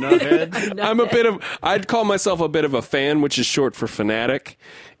real nuthead. I'd call myself a bit of a fan, which is short for fanatic,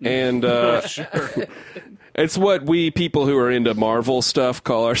 and Sure. it's what we people who are into Marvel stuff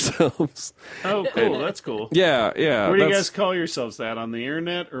call ourselves. Oh, cool. That's cool. Yeah. Where do you guys call yourselves that? On the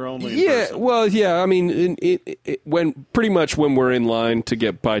internet or only in Yeah, person? well, yeah. I mean, when we're in line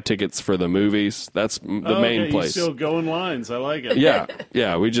to buy tickets for the movies, that's the main You place. still go in lines. I like it.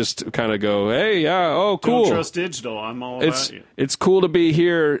 Yeah. We just kind of go, hey, yeah, oh, cool. Don't trust digital. I'm all about you. It's cool to be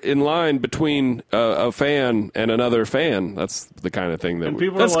here in line between a fan and another fan. That's the kind of thing that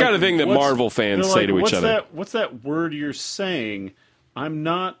Marvel fans say to each other. What's that word you're saying? I'm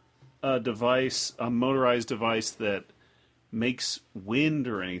not a motorized device that makes wind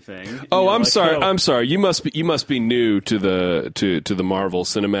or anything. I'm sorry. You must be new to the Marvel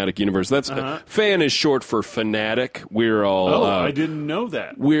Cinematic Universe. That's fan is short for fanatic. We're all. I didn't know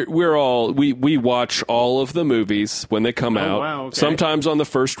that. We watch all of the movies when they come out. Wow, okay. Sometimes on the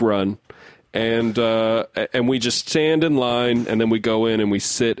first run. And we just stand in line, and then we go in and we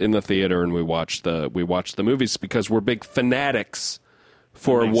sit in the theater and we watch the movies because we're big fanatics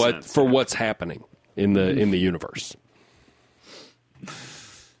for what's happening in the universe.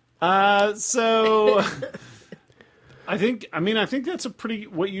 So I think that's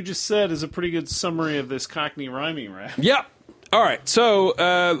what you just said is a pretty good summary of this Cockney rhyming rap. Yeah, All right,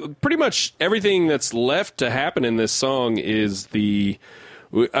 so pretty much everything that's left to happen in this song is I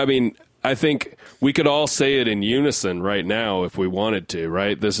think we could all say it in unison right now if we wanted to,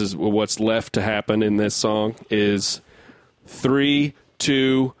 right? This is what's left to happen in this song is 3,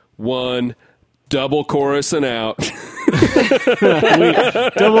 2, 1, double chorus and out.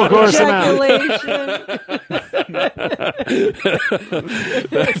 Double chorus and out.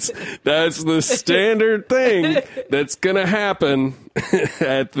 That's the standard thing that's going to happen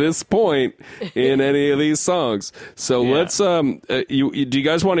at this point in any of these songs. So let's do you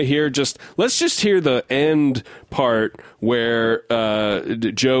guys want to hear let's just hear the end part where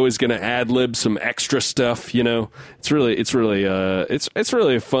Joe is going to ad-lib some extra stuff, you know. It's really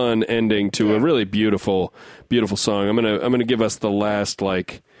a fun ending to a really beautiful song. I'm going to give us the last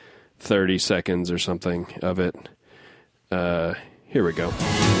like 30 seconds or something of it. Here we go.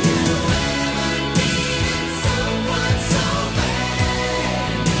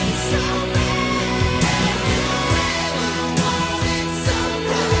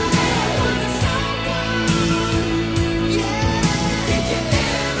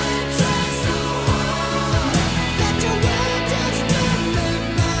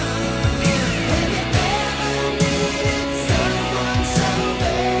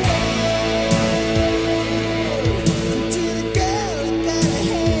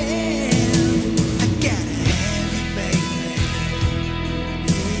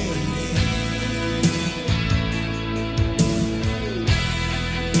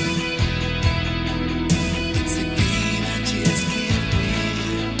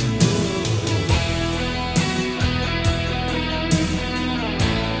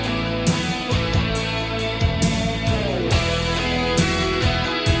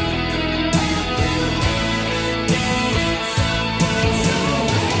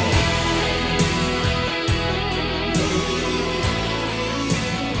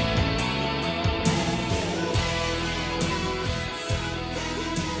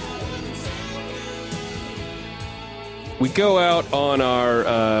 We go out on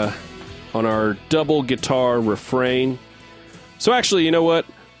our double guitar refrain. So actually, you know what?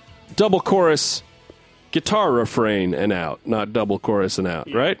 Double chorus, guitar refrain and out, not double chorus and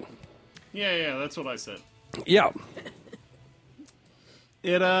out, right? Yeah, that's what I said. Yeah.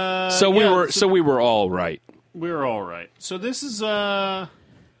 So we were all right. We were all right. So this was a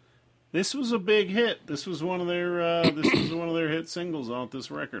big hit. This was one of their hit singles on this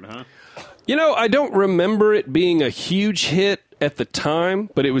record, huh? You know, I don't remember it being a huge hit at the time,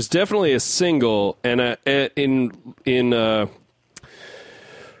 but it was definitely a single. And in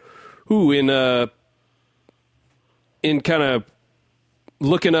kind of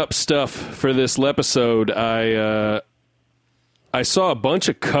looking up stuff for this Leppisode, I saw a bunch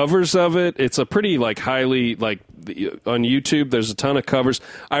of covers of it. It's a pretty highly on YouTube. There's a ton of covers.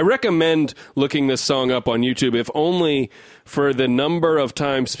 I recommend looking this song up on YouTube, if only for the number of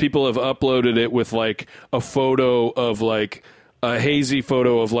times people have uploaded it with a photo of a hazy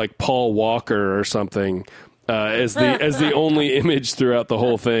photo of Paul Walker or something as the only image throughout the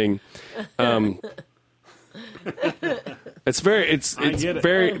whole thing. It's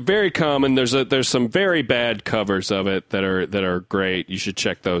very common. There's some very bad covers of it that are great. You should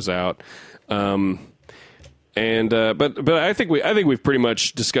check those out. But I think we've pretty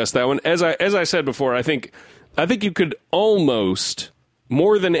much discussed that one. As I said before, I think you could almost,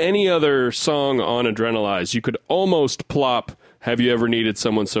 more than any other song on Adrenalize, you could almost plop "Have You Ever Needed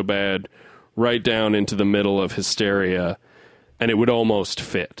Someone So Bad" right down into the middle of Hysteria, and it would almost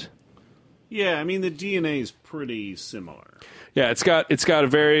fit. Yeah, I mean the DNA is pretty similar. Yeah, it's got a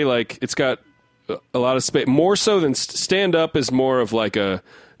very it's got a lot of space. More so than Stand Up is more of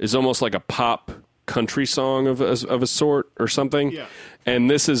is almost like a pop country song of a sort or something. Yeah. And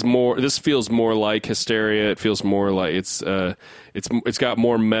this feels more like Hysteria. It feels more like it's got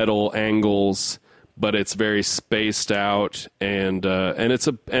more metal angles, but it's very spaced out and it's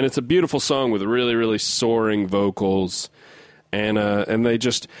a beautiful song with really, really soaring vocals. And they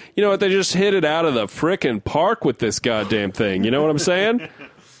just, they just hit it out of the frickin' park with this goddamn thing. You know what I'm saying?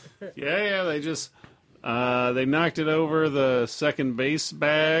 Yeah. They just, they knocked it over the second base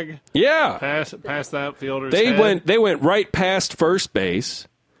bag. Yeah. Past the outfielder's head. They went right past first base,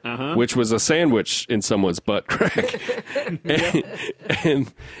 which was a sandwich in someone's butt crack. and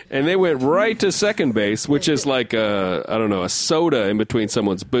they went right to second base, which is a soda in between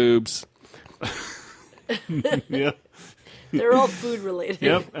someone's boobs. Yeah. They're all food related.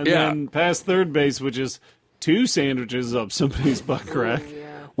 Yep, and then past third base, which is 2 sandwiches up somebody's butt crack.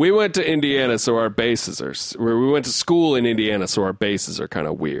 Yeah. We went to Indiana, so our bases we went to school in Indiana, so our bases are kind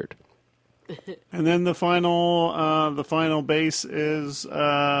of weird. And then the final base is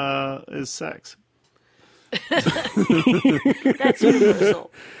sex. That's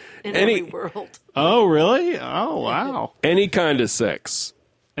universal in every world. Oh, really? Oh, wow. Any kind of sex.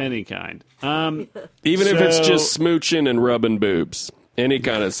 Any kind. Even if it's just smooching and rubbing boobs. Any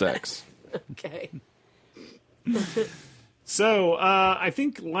kind of sex. Okay. So, I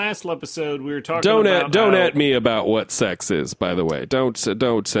think last episode we were talking Don't about at me about what sex is, by the way. Don't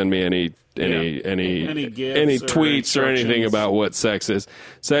send me any gifts tweets or anything instructions. about what sex is.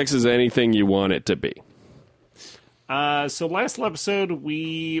 Sex is anything you want it to be. So last episode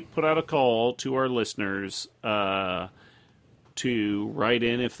we put out a call to our listeners to write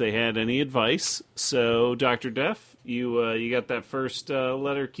in if they had any advice. So, Dr. Def, you got that first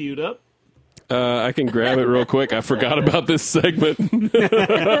letter queued up? I can grab it real quick. I forgot about this segment.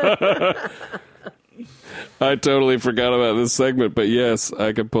 I totally forgot about this segment, but yes,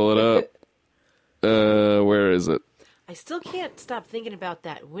 I can pull it up. Where is it? I still can't stop thinking about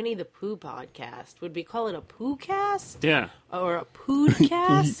that Winnie the Pooh podcast. Would we call it a Pooh-cast? Yeah. Or a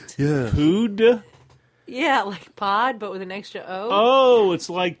Poodcast? Pood? Yeah, like pod, but with an extra O. Oh, it's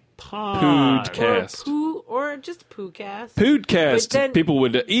like pod. Poodcast. Or just Pooh-cast. Poodcast. But then- People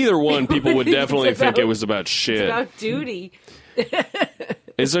would definitely It's think it about- was about shit. It's about duty.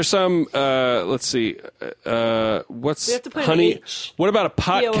 Is there some? Let's see. What's We have to put an honey? H. What about a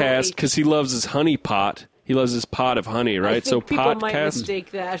potcast? P-O-H. Because he loves his honey pot. He loves his pot of honey, right? I think people might podcast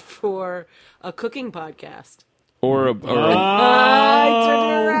mistake that for a cooking podcast. or a I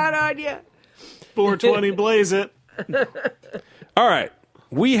turned it around on you. 420 blaze it. All right.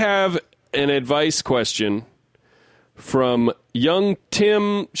 We have an advice question from young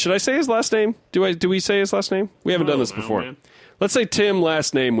Tim. Should I say his last name? Do we say his last name? We haven't done this know, before. man. Let's say Tim,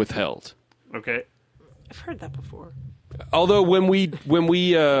 last name withheld. Okay. I've heard that before. Although when we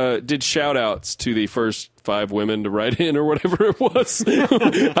did shout outs to the first 5 women to write in or whatever it was,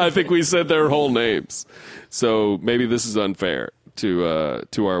 I think we said their whole names. So maybe this is unfair to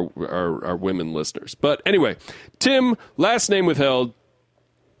our women listeners. But anyway, Tim, last name withheld.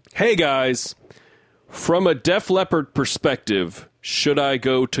 Hey guys, from a Def Leppard perspective, should I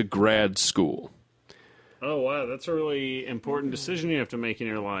go to grad school? Oh, wow. That's a really important decision you have to make in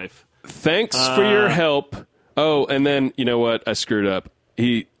your life. Thanks for your help. Oh, and then, you know what? I screwed up.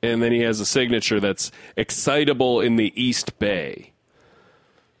 Then he has a signature that's excitable in the East Bay.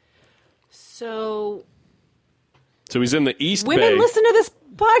 So So he's in the East Bay. women listen to this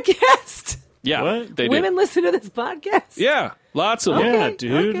podcast. Yeah, What? they do. Women listen to this podcast. Yeah, lots of them. Yeah,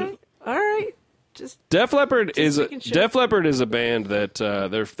 dude. Okay. All right. Just Def Leppard is making sure. Def Leppard is a band that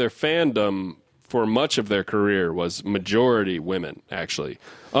their fandom for much of their career was majority women, actually.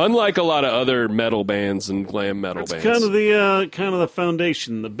 Unlike a lot of other metal bands and glam metal It's bands. kind of the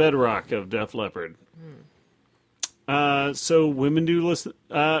foundation, the bedrock of Def Leppard. So women do listen.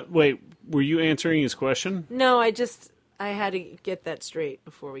 Wait, were you answering his question? no. I had to get that straight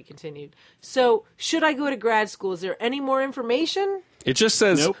before we continued. So, should I go to grad school? Is there any more information? It just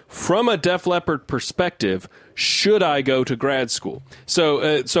says, Nope. from a Def Leppard perspective, should I go to grad school? So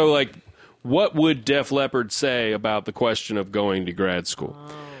like, what would Def Leppard say about the question of going to grad school?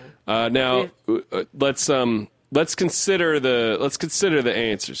 Now, let's consider the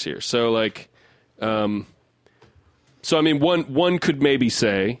answers here. So, like, so I mean, one could maybe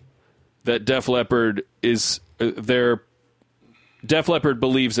say that Def Leppard Def Leppard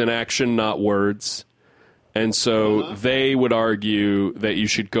believes in action, not words. And so they would argue that you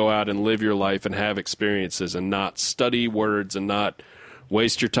should go out and live your life and have experiences and not study words and not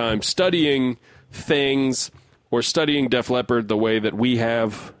waste your time studying things or studying Def Leppard the way that we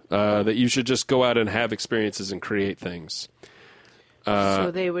have, that you should just go out and have experiences and create things.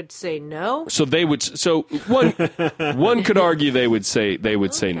 So they would say no. So they would. So one could argue they would say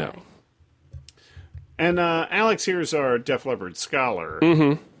no. And Alex here is our Def Leppard scholar.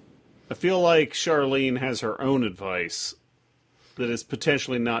 Mm-hmm. I feel like Sharlene has her own advice that is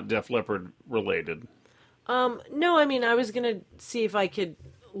potentially not Def Leppard related. No, I mean, I was going to see if I could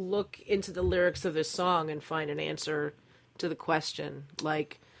look into the lyrics of this song and find an answer to the question.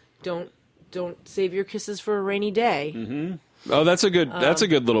 Like, don't save your kisses for a rainy day. Mm-hmm. Oh, that's a good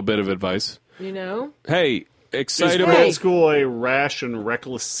little bit of advice. You know? Hey, Is excitable. grad school a rash and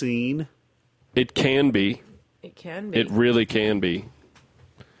reckless scene? It can be. It can be. It really can be.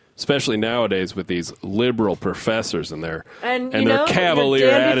 Especially nowadays with these liberal professors and their And, you their know, cavalier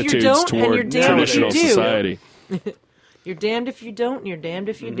you're damned if you attitudes don't, and you're toward damned if you traditional do. society. You're damned if you don't, and you're damned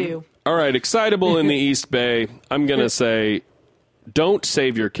if you do. All right, excitable in the East Bay. I'm going to say, don't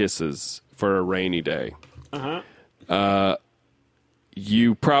save your kisses for a rainy day.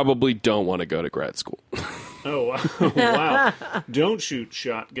 you probably don't want to go to grad school. Oh, wow. Don't shoot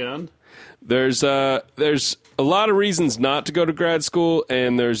shotgun. There's a lot of reasons not to go to grad school,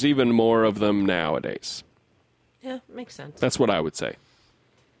 and there's even more of them nowadays. Yeah, makes sense. That's what I would say.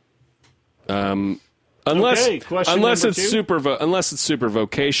 Unless it's super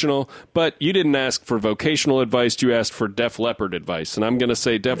vocational, but you didn't ask for vocational advice, you asked for Def Leppard advice, and I'm going to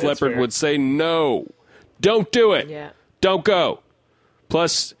say Def Leppard would say no. Don't do it. Yeah. Don't go.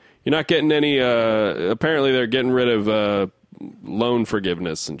 Plus, you're not getting any apparently they're getting rid of loan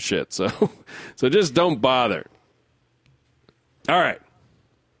forgiveness and shit. So just don't bother. All right.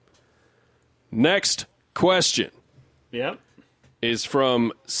 Next question. Yep. Is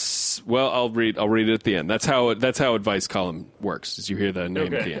from, well, I'll read it at the end. That's how advice column works, is you hear the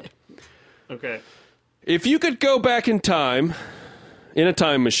name at the end. Okay. If you could go back in time, in a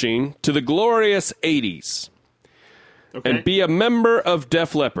time machine, to the glorious 80s, and be a member of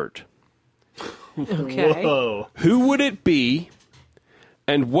Def Leppard, Okay. Whoa. who would it be,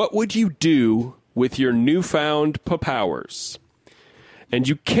 and what would you do with your newfound powers? And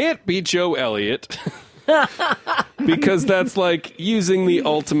you can't be Joe Elliott, because that's like using the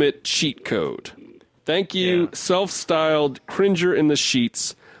ultimate cheat code. Thank you, self-styled Cringer in the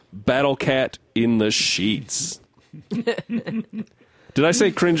Sheets, Battle Cat in the Sheets. Did I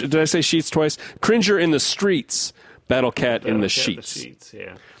say cringe? Did I say sheets twice? Cringer in the Streets, Battle Cat in the Sheets.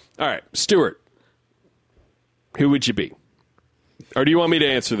 Yeah. All right, Stuart, who would you be? Or do you want me to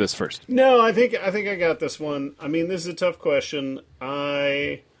answer this first? No, I think I got this one. I mean, this is a tough question.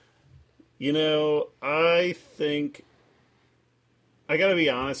 I think I got to be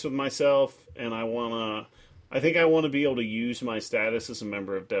honest with myself, and I think I want to be able to use my status as a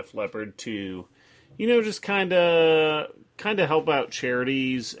member of Def Leppard to, just kind of help out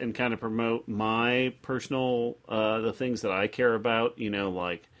charities and kind of promote my personal, the things that I care about,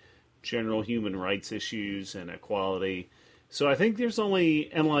 like general human rights issues and equality. So I think there's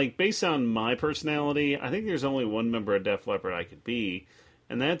only, and like based on my personality, I think there's only one member of Def Leppard I could be,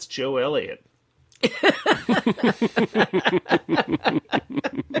 and that's Joe Elliott.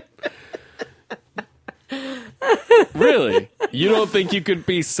 Really? You don't think you could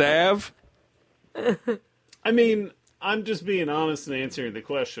be Sav? I mean, I'm just being honest and answering the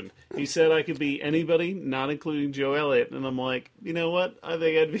question. He said I could be anybody, not including Joe Elliott, and I'm like, you know what? I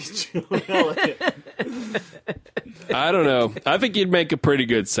think I'd be Joe Elliott. I don't know. I think you'd make a pretty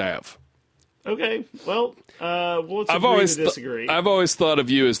good Sav. Okay, well, let's agree to disagree. I've always thought of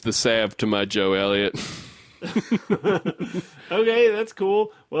you as the Sav to my Joe Elliott. Okay, that's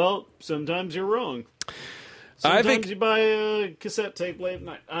cool. Well, sometimes you're wrong. Sometimes you buy a cassette tape late at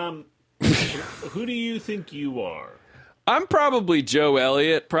night. Who do you think you are? I'm probably Joe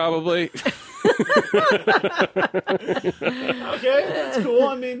Elliott, probably. Okay, that's cool.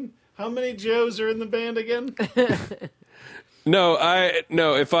 I mean, how many Joes are in the band again?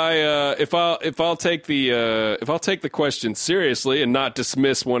 If I'll take the question seriously and not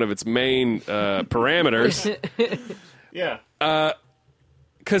dismiss one of its main parameters. Yeah.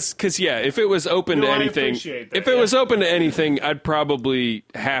 Cause if it was open to anything, it was open to anything, I'd probably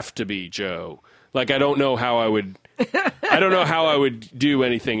have to be Joe. Like I don't know how I would do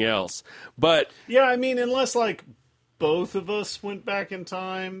anything else. But yeah, I mean, unless like both of us went back in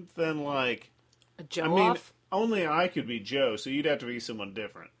time, then like A Joe off? Only I could be Joe, so you'd have to be someone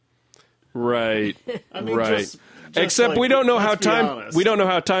different. Right. I mean, right. just Except like, we don't know how honest. we don't know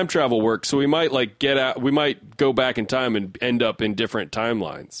how time travel works, so we might we might go back in time and end up in different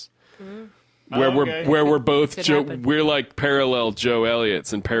timelines. Where we're both we're like parallel Joe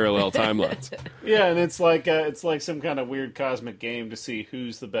Elliots in parallel timelines. Yeah, and it's like some kind of weird cosmic game to see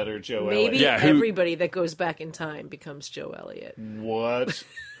who's the better Joe Elliott. Maybe everybody that goes back in time becomes Joe Elliott. What?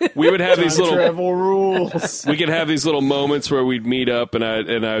 We would have these little travel rules. We could have these little moments where we'd meet up, and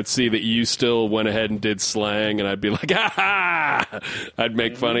I would see that you still went ahead and did slang, and I'd be like, "Ha ha!" I'd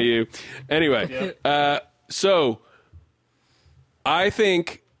make fun of you. Anyway, so I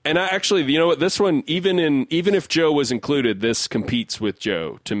think. And I actually, you know what? This one, even if Joe was included, this competes with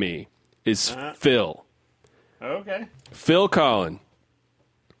Joe to me. Is Phil? Okay. Phil Collin,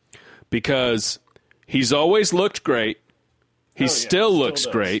 because he's always looked great. He still looks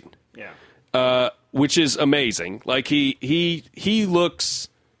great. Yeah. Which is amazing. Like he looks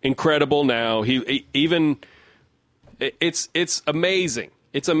incredible now. It's amazing.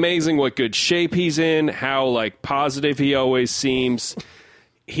 It's amazing what good shape he's in. How like positive he always seems.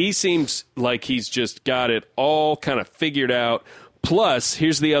 He seems like he's just got it all kind of figured out. Plus,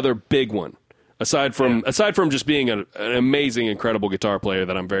 here's the other big one. Aside from just being an amazing, incredible guitar player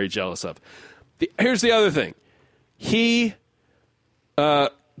that I'm very jealous of. Here's the other thing. He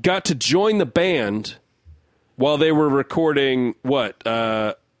got to join the band while they were recording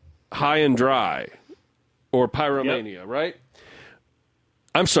High and Dry or Pyromania, right?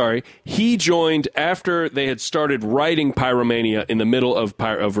 I'm sorry. He joined after they had started writing Pyromania in the middle of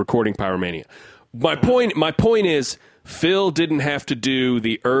recording Pyromania. My point is, Phil didn't have to do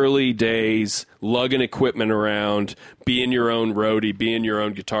the early days lugging equipment around, being your own roadie, being your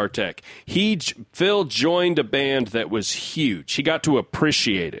own guitar tech. Phil joined a band that was huge. He got to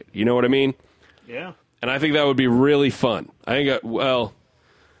appreciate it. You know what I mean? Yeah. And I think that would be really fun. I think,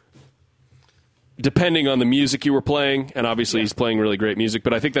 depending on the music you were playing, and obviously he's playing really great music,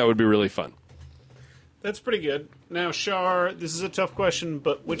 but I think that would be really fun. That's pretty good. Now, Shar, this is a tough question,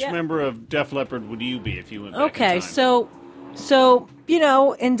 but which member of Def Leppard would you be if you went back in time? So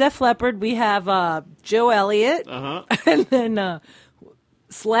in Def Leppard we have Joe Elliott, and then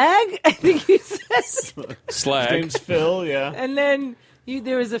Slag. I think you said Slag. His name's Phil, yeah. And then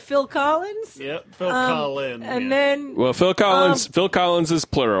there was a Phil Collins. Yep, Phil Collins. And then Phil Collins is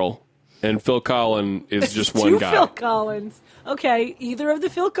plural, and Phil Collins is just one guy. Phil Collins. Okay, either of the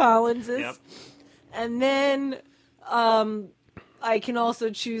Phil Collinses. Yep. And then I can also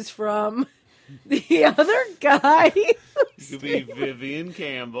choose from the other guy. You could be Vivian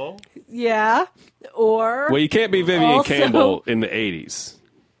Campbell. Yeah. Or you can't be Vivian Campbell in the 80s.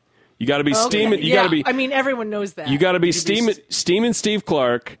 You got to be Steamin'. You got to be. I mean, everyone knows that. You got to be Steamin' Steve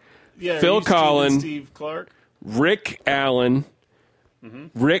Clark, Phil Collins, Steve Clark, Rick Allen,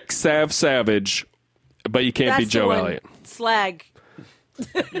 Rick Savage, but you can't be Joe Elliott. Slag.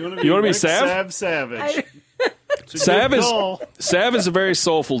 You want to be Sav? Savage. Sav is a very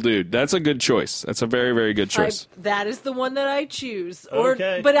soulful dude. That's a good choice. That's a very, very good choice. That is the one that I choose.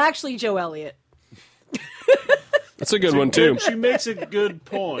 But actually, Joe Elliott. That's a good one, too. She makes a good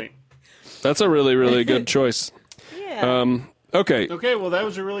point. That's a really, really good choice. Yeah. Okay. Okay, well, that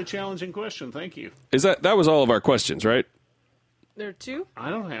was a really challenging question. Thank you. That was all of our questions, right? There are two?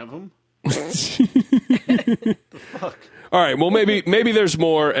 I don't have them. The fuck? All right, well maybe there's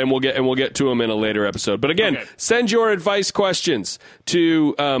more, and we'll get to them in a later episode. But again, send your advice questions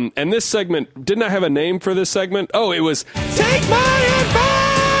to and this segment, didn't I have a name for this segment? Oh, it was Take My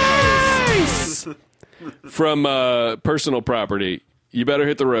Advice from Personal Property. You better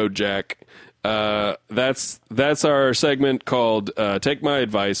hit the road, Jack. That's our segment called Take My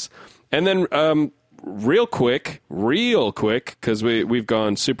Advice. And then real quick, because we've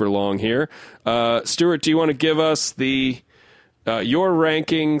gone super long here. Stuart, do you want to give us your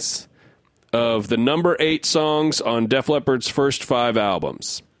rankings of the number 8 songs on Def Leppard's first 5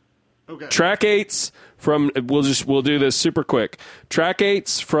 albums? Okay. Track 8s from we'll do this super quick. Track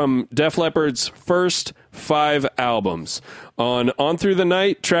 8s from Def Leppard's first 5 albums. On Through the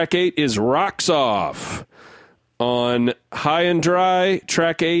Night, track 8 is Rocks Off. On High and Dry,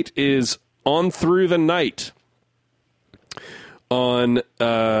 track 8 is On Through the Night. On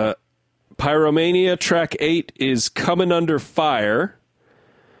Pyromania, track 8 is Coming Under Fire.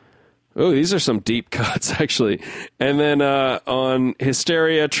 Oh, these are some deep cuts, actually. And then on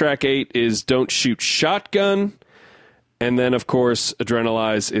Hysteria, track 8 is Don't Shoot Shotgun. And then, of course,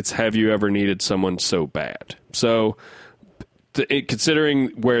 Adrenalize, it's Have You Ever Needed Someone So Bad? So,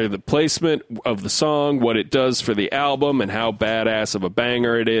 considering where the placement of the song, what it does for the album, and how badass of a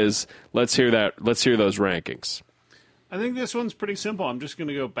banger it is, let's hear those rankings. I think this one's pretty simple. I'm just going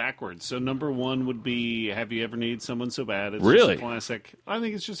to go backwards. So number 1 would be Have You Ever Needed Someone So Bad? It's really? Just a classic. I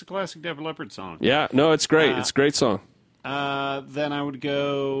think it's just a classic Def Leppard song. Yeah, no, it's great. It's a great song. Then I would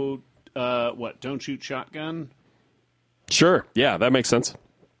go, Don't Shoot Shotgun? Sure. Yeah, that makes sense.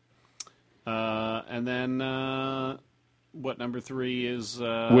 And then, number 3 is...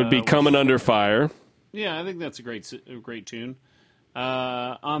 would be Coming Under Fire. Yeah, I think that's a great tune.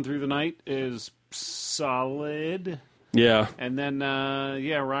 On Through the Night is solid. Yeah. And then,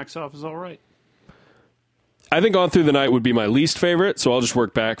 Rocks Off is all right. I think On Through the Night would be my least favorite, so I'll just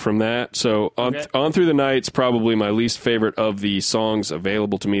work back from that. So On Through the Night's probably my least favorite of the songs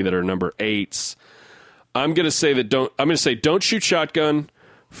available to me that are number 8s. I'm going to say Don't Shoot Shotgun,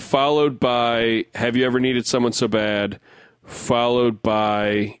 followed by Have You Ever Needed Someone So Bad, followed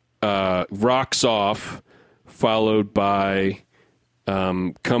by Rocks Off, followed by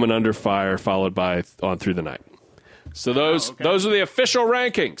Coming Under Fire, followed by On Through the Night. So those are the official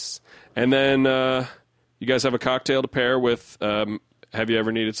rankings. And then you guys have a cocktail to pair with Have You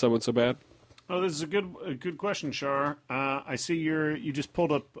Ever Needed Someone So Bad? Oh, this is a good question, Shar. I see you just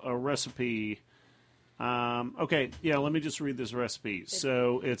pulled up a recipe. Let me just read this recipe.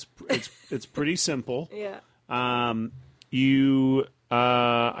 So it's pretty simple. Yeah. I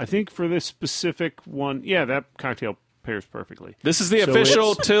think for this specific one, that cocktail pairs perfectly. This is the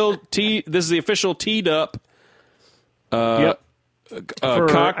official This is the official teed up. Yep.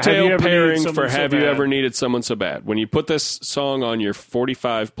 Cocktail pairing for Have Have You Ever Needed Someone So Bad? When you put this song on your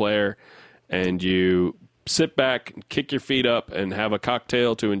 45 player and you sit back, kick your feet up, and have a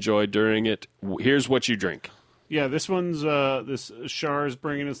cocktail to enjoy during it, here's what you drink. Yeah, this one's this Shar is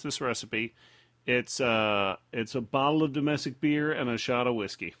bringing us this recipe. It's a bottle of domestic beer and a shot of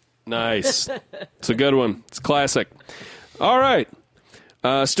whiskey. Nice. It's a good one. It's classic. All right.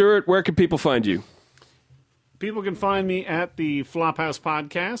 Stuart, where can people find you? People can find me at the Flophouse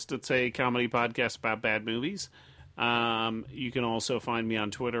Podcast. It's a comedy podcast about bad movies. You can also find me on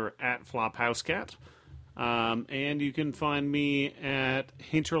Twitter at FlophouseCat. And you can find me at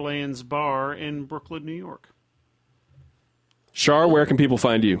Hinterlands Bar in Brooklyn, New York. Shar, where can people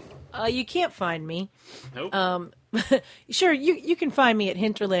find you? You can't find me. Nope. Sure, you can find me at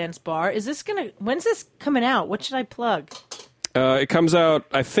Hinterlands Bar. When's this coming out? What should I plug? It comes out,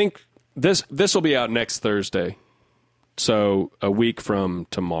 I think, this will be out next Thursday. So a week from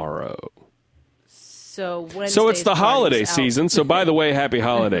tomorrow. So Wednesday's So it's the holiday party's out. season. So by the way, happy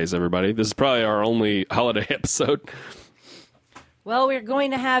holidays, everybody. This is probably our only holiday episode. Well, we're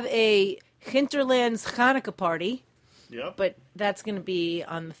going to have a Hinterlands Hanukkah party. Yep. But that's going to be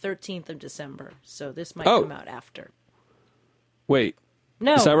on the 13th of December, so this might come out after. Wait.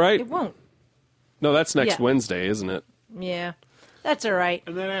 No, is that right? It won't. No, that's next Yeah. Wednesday, isn't it? Yeah, that's all right.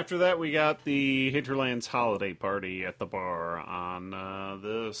 And then after that, we got the Hinterlands holiday party at the bar on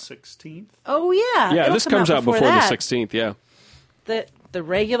the 16th. Oh yeah, Yeah, it'll this come comes out before that. the 16th, yeah. The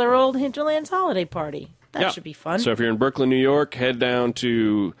regular old Hinterlands holiday party. That Yeah. should be fun. So if you're in Brooklyn, New York, head down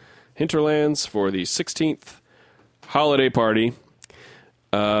to Hinterlands for the 16th holiday party.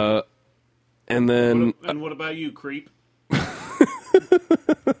 And then... And what about you, creep?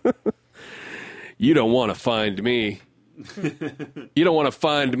 You don't want to find me. You don't want to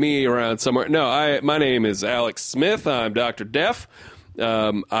find me around somewhere. No, my name is Alex Smith. I'm Dr. Def.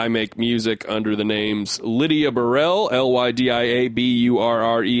 I make music under the names Lydia Burrell, Lydiaburrell,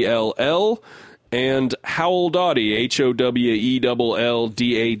 and Howell Dawdy,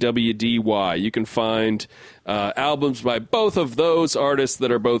 HOWELLDAWDY. You can find albums by both of those artists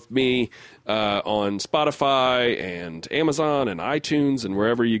that are both me on Spotify and Amazon and iTunes and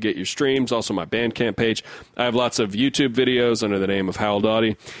wherever you get your streams. Also my Bandcamp page. I have lots of YouTube videos under the name of Howell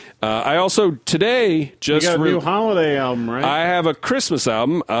Dawdy. I also today just You got a new holiday album, right? I have a Christmas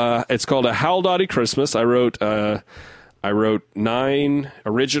album. It's called A Howell Dawdy Christmas. I wrote 9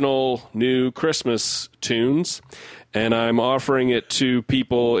 original new Christmas tunes, and I'm offering it to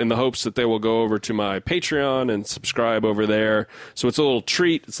people in the hopes that they will go over to my Patreon and subscribe over there. So it's a little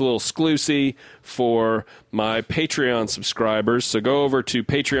treat. It's a little exclusive for my Patreon subscribers. So go over to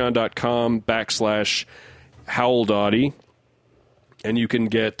patreon.com/Howell Dawdy, and you can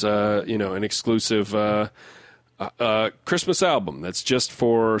get an exclusive Christmas album that's just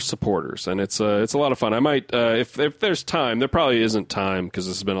for supporters, and it's a lot of fun. I might, if there's time, there probably isn't time because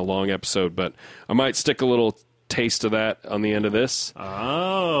this has been a long episode, but I might stick a little taste of that on the end of this.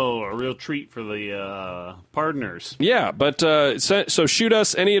 Oh, a real treat for the partners. Yeah, but so shoot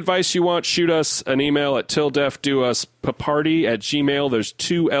us any advice you want. Shoot us an email at tilldefdousparty@gmail. There's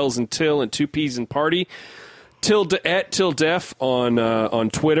 2 L's in till and 2 P's in party. @tilldef on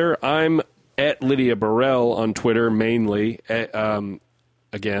Twitter. I'm at Lydia Burrell on Twitter mainly.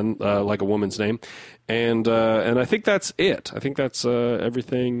 Again, like a woman's name, and I think that's it. I think that's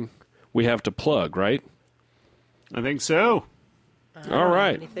everything we have to plug, right? I think so. All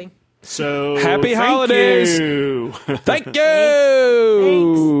right. Anything? So Happy thank holidays. you. Thank you.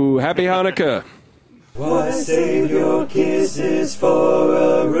 Thanks. Happy Hanukkah. Why save your kisses for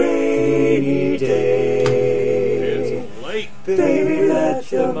a rainy day? It's late. Baby, let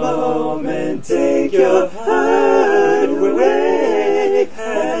the moment take your heart away.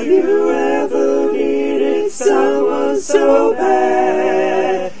 Have you ever needed someone so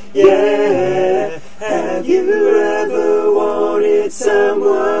bad? Yeah. Have you ever wanted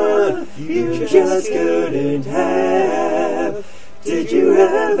someone you just couldn't have? Did you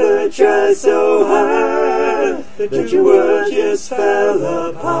ever try so hard that your world just fell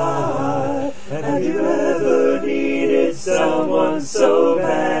apart? Have you ever needed someone so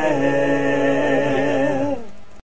bad?